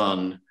well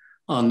done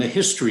on the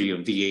history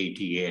of the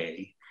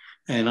ADA.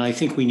 And I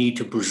think we need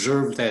to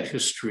preserve that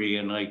history.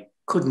 And I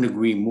couldn't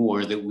agree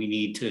more that we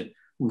need to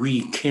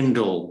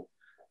rekindle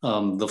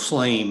the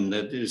flame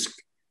that is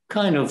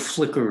kind of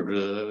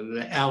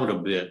flickered out a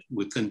bit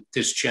within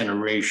this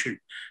generation.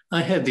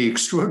 I had the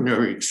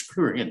extraordinary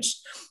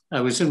experience.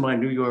 I was in my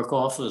New York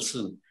office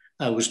and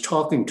I was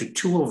talking to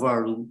two of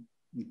our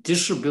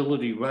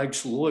disability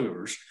rights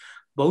lawyers,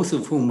 both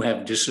of whom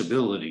have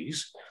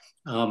disabilities.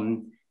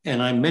 And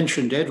I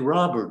mentioned Ed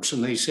Roberts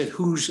and they said,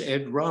 "Who's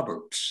Ed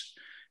Roberts?"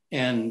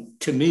 And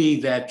to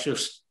me, that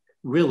just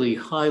really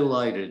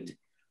highlighted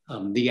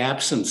the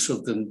absence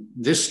of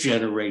this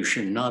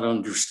generation not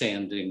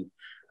understanding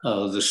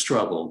the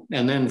struggle.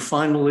 And then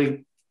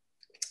finally,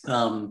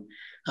 I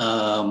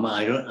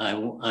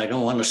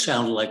don't want to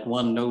sound like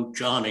one note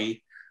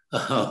Johnny,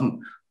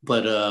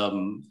 but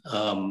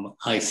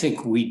I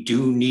think we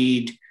do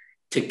need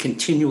to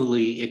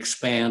continually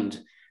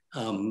expand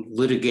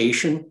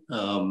litigation.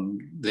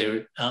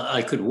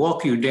 I could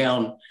walk you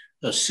down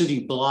a city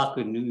block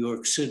in New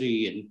York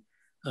City, and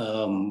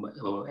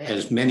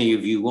as many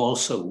of you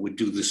also would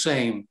do the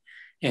same,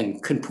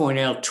 and can point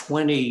out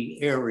 20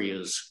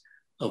 areas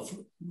of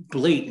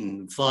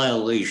blatant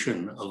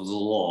violation of the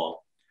law.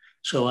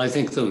 So I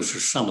think those are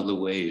some of the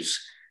ways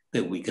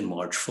that we can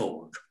march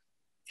forward.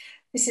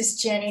 This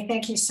is Janni.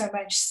 Thank you so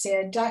much,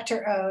 Sid.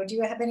 Dr. O, do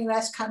you have any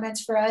last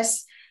comments for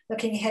us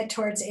looking ahead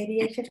towards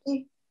ADA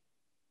 50?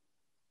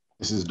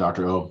 This is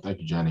Dr. O. Thank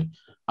you, Janni.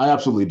 I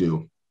absolutely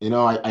do. You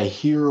know, I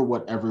hear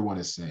what everyone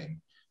is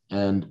saying,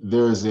 and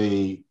there's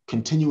a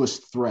continuous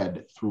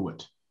thread through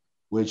it,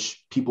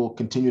 which people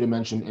continue to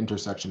mention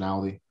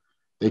intersectionality.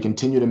 They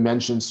continue to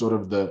mention sort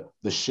of the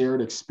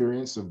shared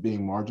experience of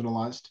being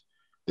marginalized.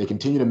 They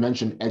continue to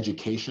mention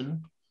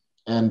education.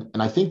 And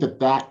I think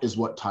that is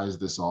what ties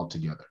this all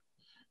together.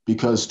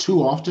 Because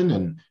too often,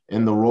 and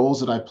in the roles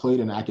that I played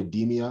in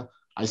academia,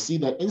 I see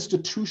that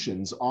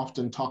institutions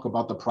often talk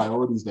about the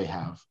priorities they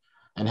have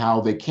and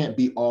how they can't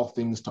be all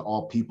things to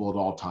all people at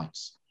all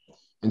times.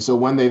 And so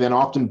when they then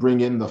often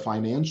bring in the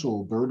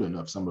financial burden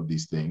of some of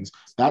these things,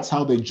 that's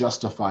how they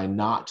justify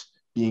not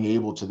being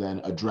able to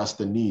then address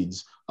the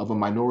needs of a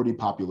minority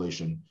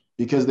population,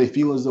 because they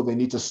feel as though they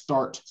need to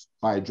start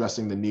by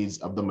addressing the needs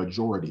of the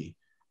majority,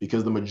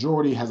 because the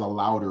majority has a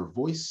louder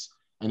voice.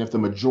 And if the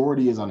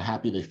majority is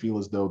unhappy, they feel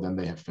as though then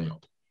they have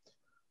failed.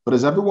 But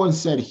as everyone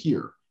said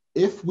here,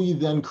 if we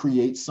then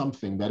create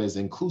something that is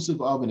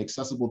inclusive of and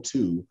accessible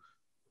to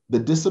the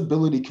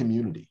disability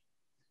community,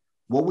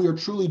 what we are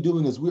truly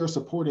doing is we are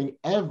supporting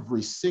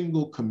every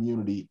single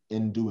community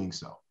in doing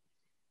so.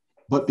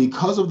 But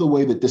because of the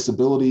way that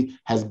disability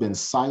has been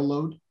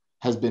siloed,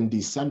 has been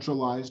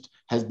decentralized,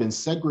 has been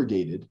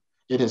segregated,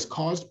 it has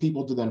caused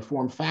people to then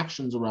form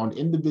factions around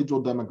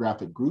individual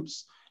demographic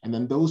groups, and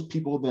then those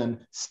people then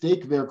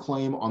stake their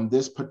claim on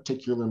this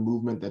particular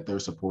movement that they're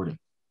supporting.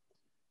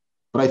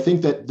 But I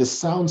think that this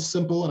sounds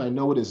simple, and I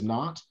know it is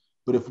not,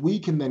 but if we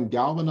can then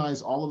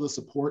galvanize all of the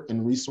support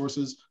and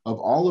resources of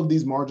all of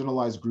these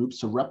marginalized groups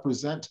to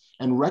represent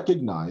and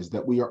recognize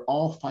that we are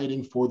all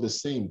fighting for the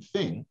same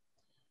thing,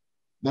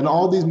 then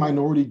all these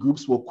minority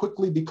groups will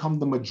quickly become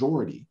the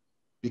majority,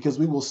 because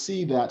we will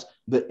see that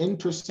the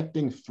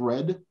intersecting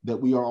thread that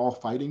we are all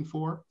fighting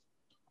for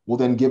will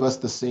then give us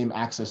the same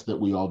access that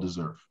we all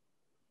deserve.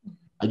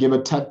 I gave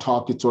a TED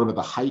talk, it's sort of at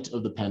the height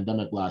of the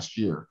pandemic last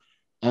year,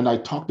 and I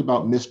talked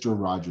about Mr.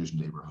 Rogers'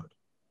 Neighborhood.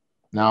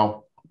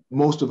 Now,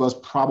 most of us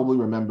probably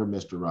remember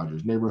Mr.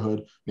 Rogers'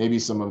 Neighborhood. Maybe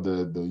some of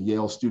the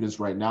Yale students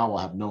right now will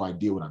have no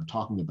idea what I'm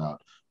talking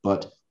about.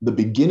 But the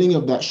beginning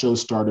of that show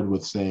started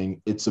with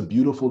saying, "It's a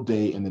beautiful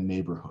day in the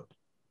neighborhood."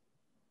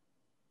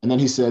 And then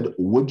he said,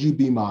 "Would you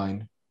be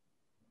mine?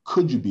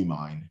 Could you be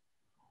mine?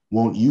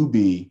 Won't you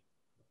be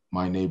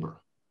my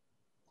neighbor?"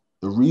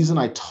 The reason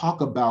I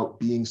talk about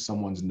being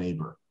someone's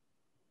neighbor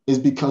is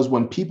because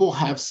when people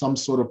have some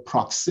sort of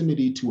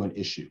proximity to an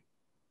issue,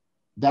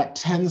 that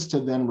tends to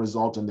then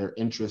result in their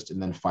interest in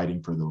then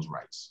fighting for those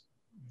rights.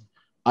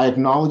 I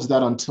acknowledge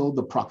that until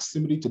the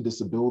proximity to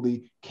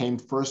disability came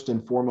first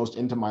and foremost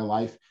into my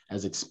life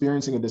as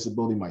experiencing a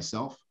disability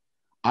myself,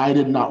 I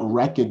did not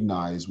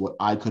recognize what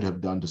I could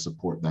have done to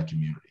support that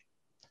community.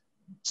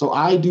 So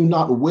I do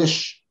not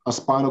wish a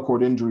spinal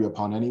cord injury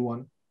upon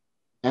anyone,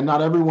 and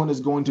not everyone is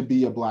going to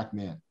be a Black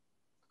man.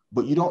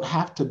 But you don't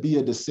have to be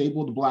a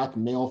disabled Black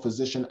male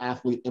physician,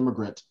 athlete,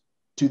 immigrant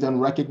to then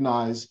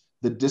recognize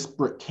the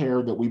disparate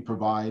care that we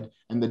provide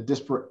and the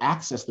disparate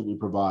access that we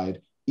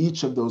provide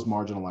each of those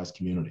marginalized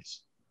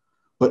communities.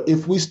 But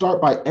if we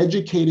start by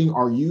educating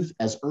our youth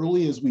as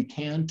early as we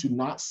can to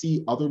not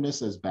see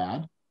otherness as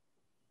bad,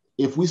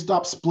 if we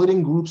stop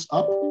splitting groups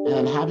up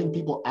and having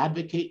people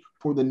advocate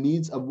for the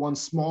needs of one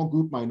small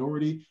group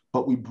minority,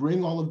 but we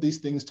bring all of these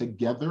things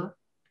together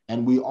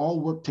and we all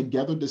work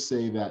together to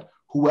say that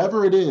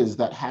whoever it is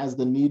that has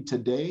the need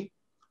today,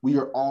 we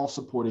are all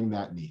supporting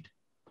that need.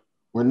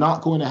 We're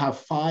not going to have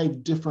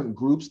 5 different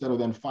groups that are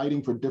then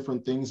fighting for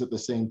different things at the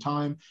same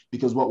time,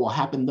 because what will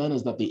happen then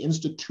is that the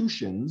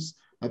institutions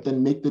that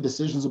then make the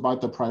decisions about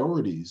the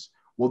priorities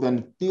will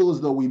then feel as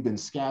though we've been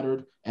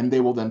scattered, and they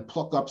will then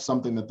pluck up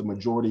something that the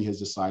majority has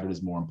decided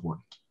is more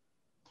important.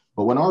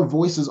 But when our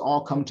voices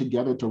all come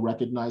together to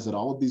recognize that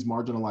all of these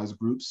marginalized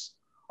groups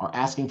are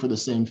asking for the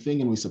same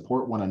thing and we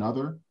support one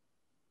another,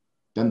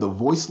 then the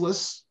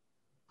voiceless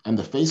and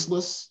the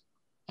faceless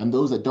and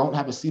those that don't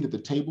have a seat at the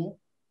table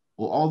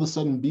will all of a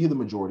sudden be the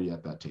majority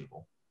at that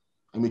table.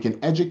 And we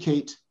can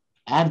educate,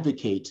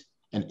 advocate,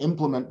 and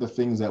implement the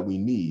things that we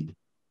need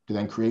to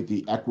then create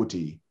the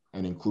equity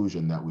and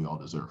inclusion that we all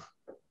deserve.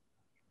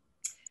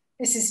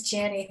 This is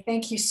Janni.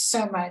 Thank you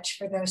so much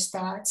for those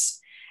thoughts.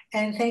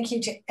 And thank you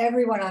to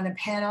everyone on the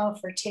panel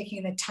for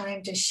taking the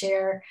time to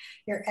share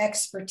your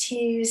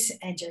expertise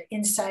and your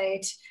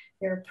insight,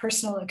 your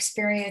personal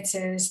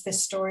experiences, the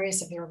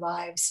stories of your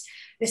lives.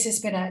 This has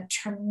been a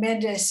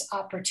tremendous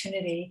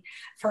opportunity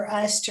for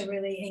us to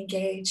really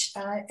engage,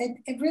 and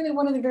really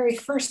one of the very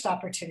first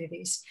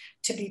opportunities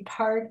to be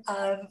part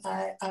of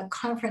a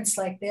conference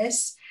like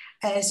this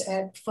as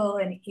a full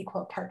and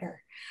equal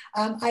partner.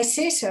 I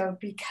say so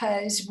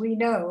because we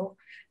know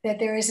that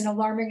there is an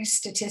alarming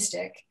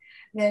statistic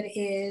that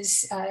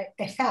is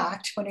a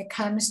fact when it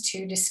comes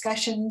to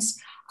discussions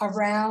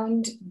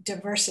around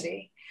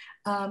diversity.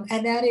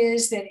 And that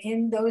is that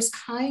in those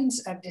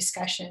kinds of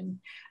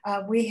discussion,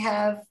 we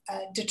have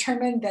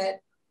determined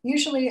that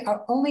usually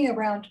only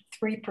around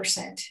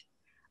 3%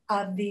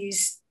 of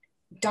these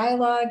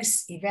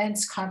dialogues,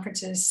 events,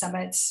 conferences,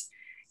 summits,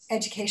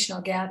 educational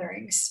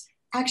gatherings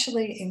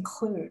actually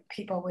include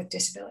people with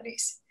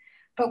disabilities.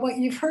 But what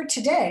you've heard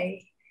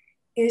today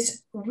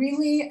is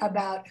really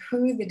about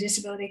who the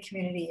disability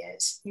community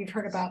is. You've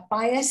heard about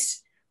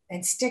bias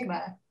and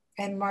stigma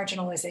and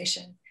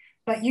marginalization.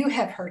 But you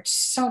have heard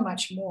so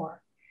much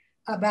more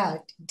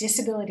about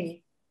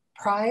disability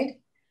pride,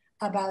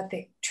 about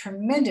the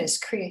tremendous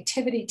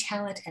creativity,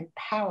 talent, and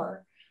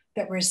power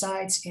that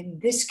resides in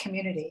this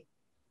community.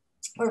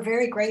 We're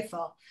very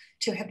grateful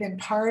to have been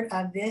part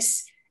of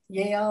this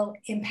Yale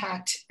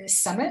Impact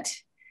Summit.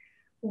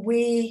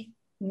 We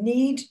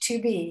need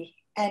to be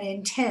and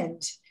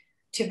intend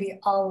to be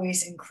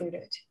always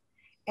included.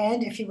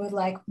 And if you would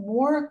like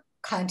more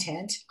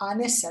content on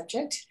this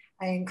subject,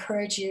 I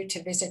encourage you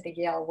to visit the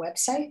Yale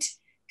website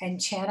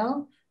and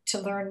channel to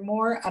learn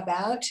more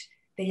about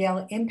the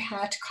Yale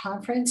Impact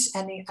Conference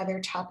and the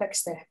other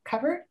topics that I've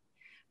covered.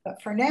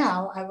 But for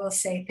now, I will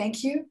say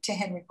thank you to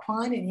Henry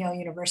Kwon and Yale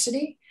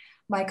University,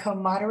 my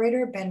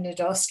co-moderator, Ben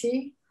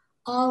Nadolsky,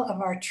 all of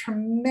our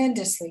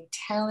tremendously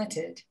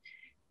talented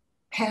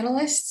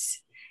panelists,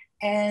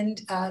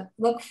 and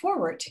look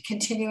forward to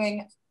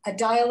continuing a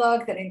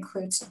dialogue that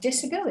includes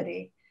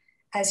disability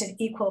as an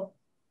equal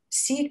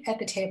seat at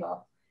the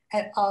table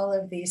at all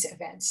of these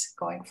events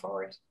going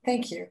forward.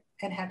 Thank you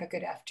and have a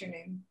good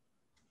afternoon.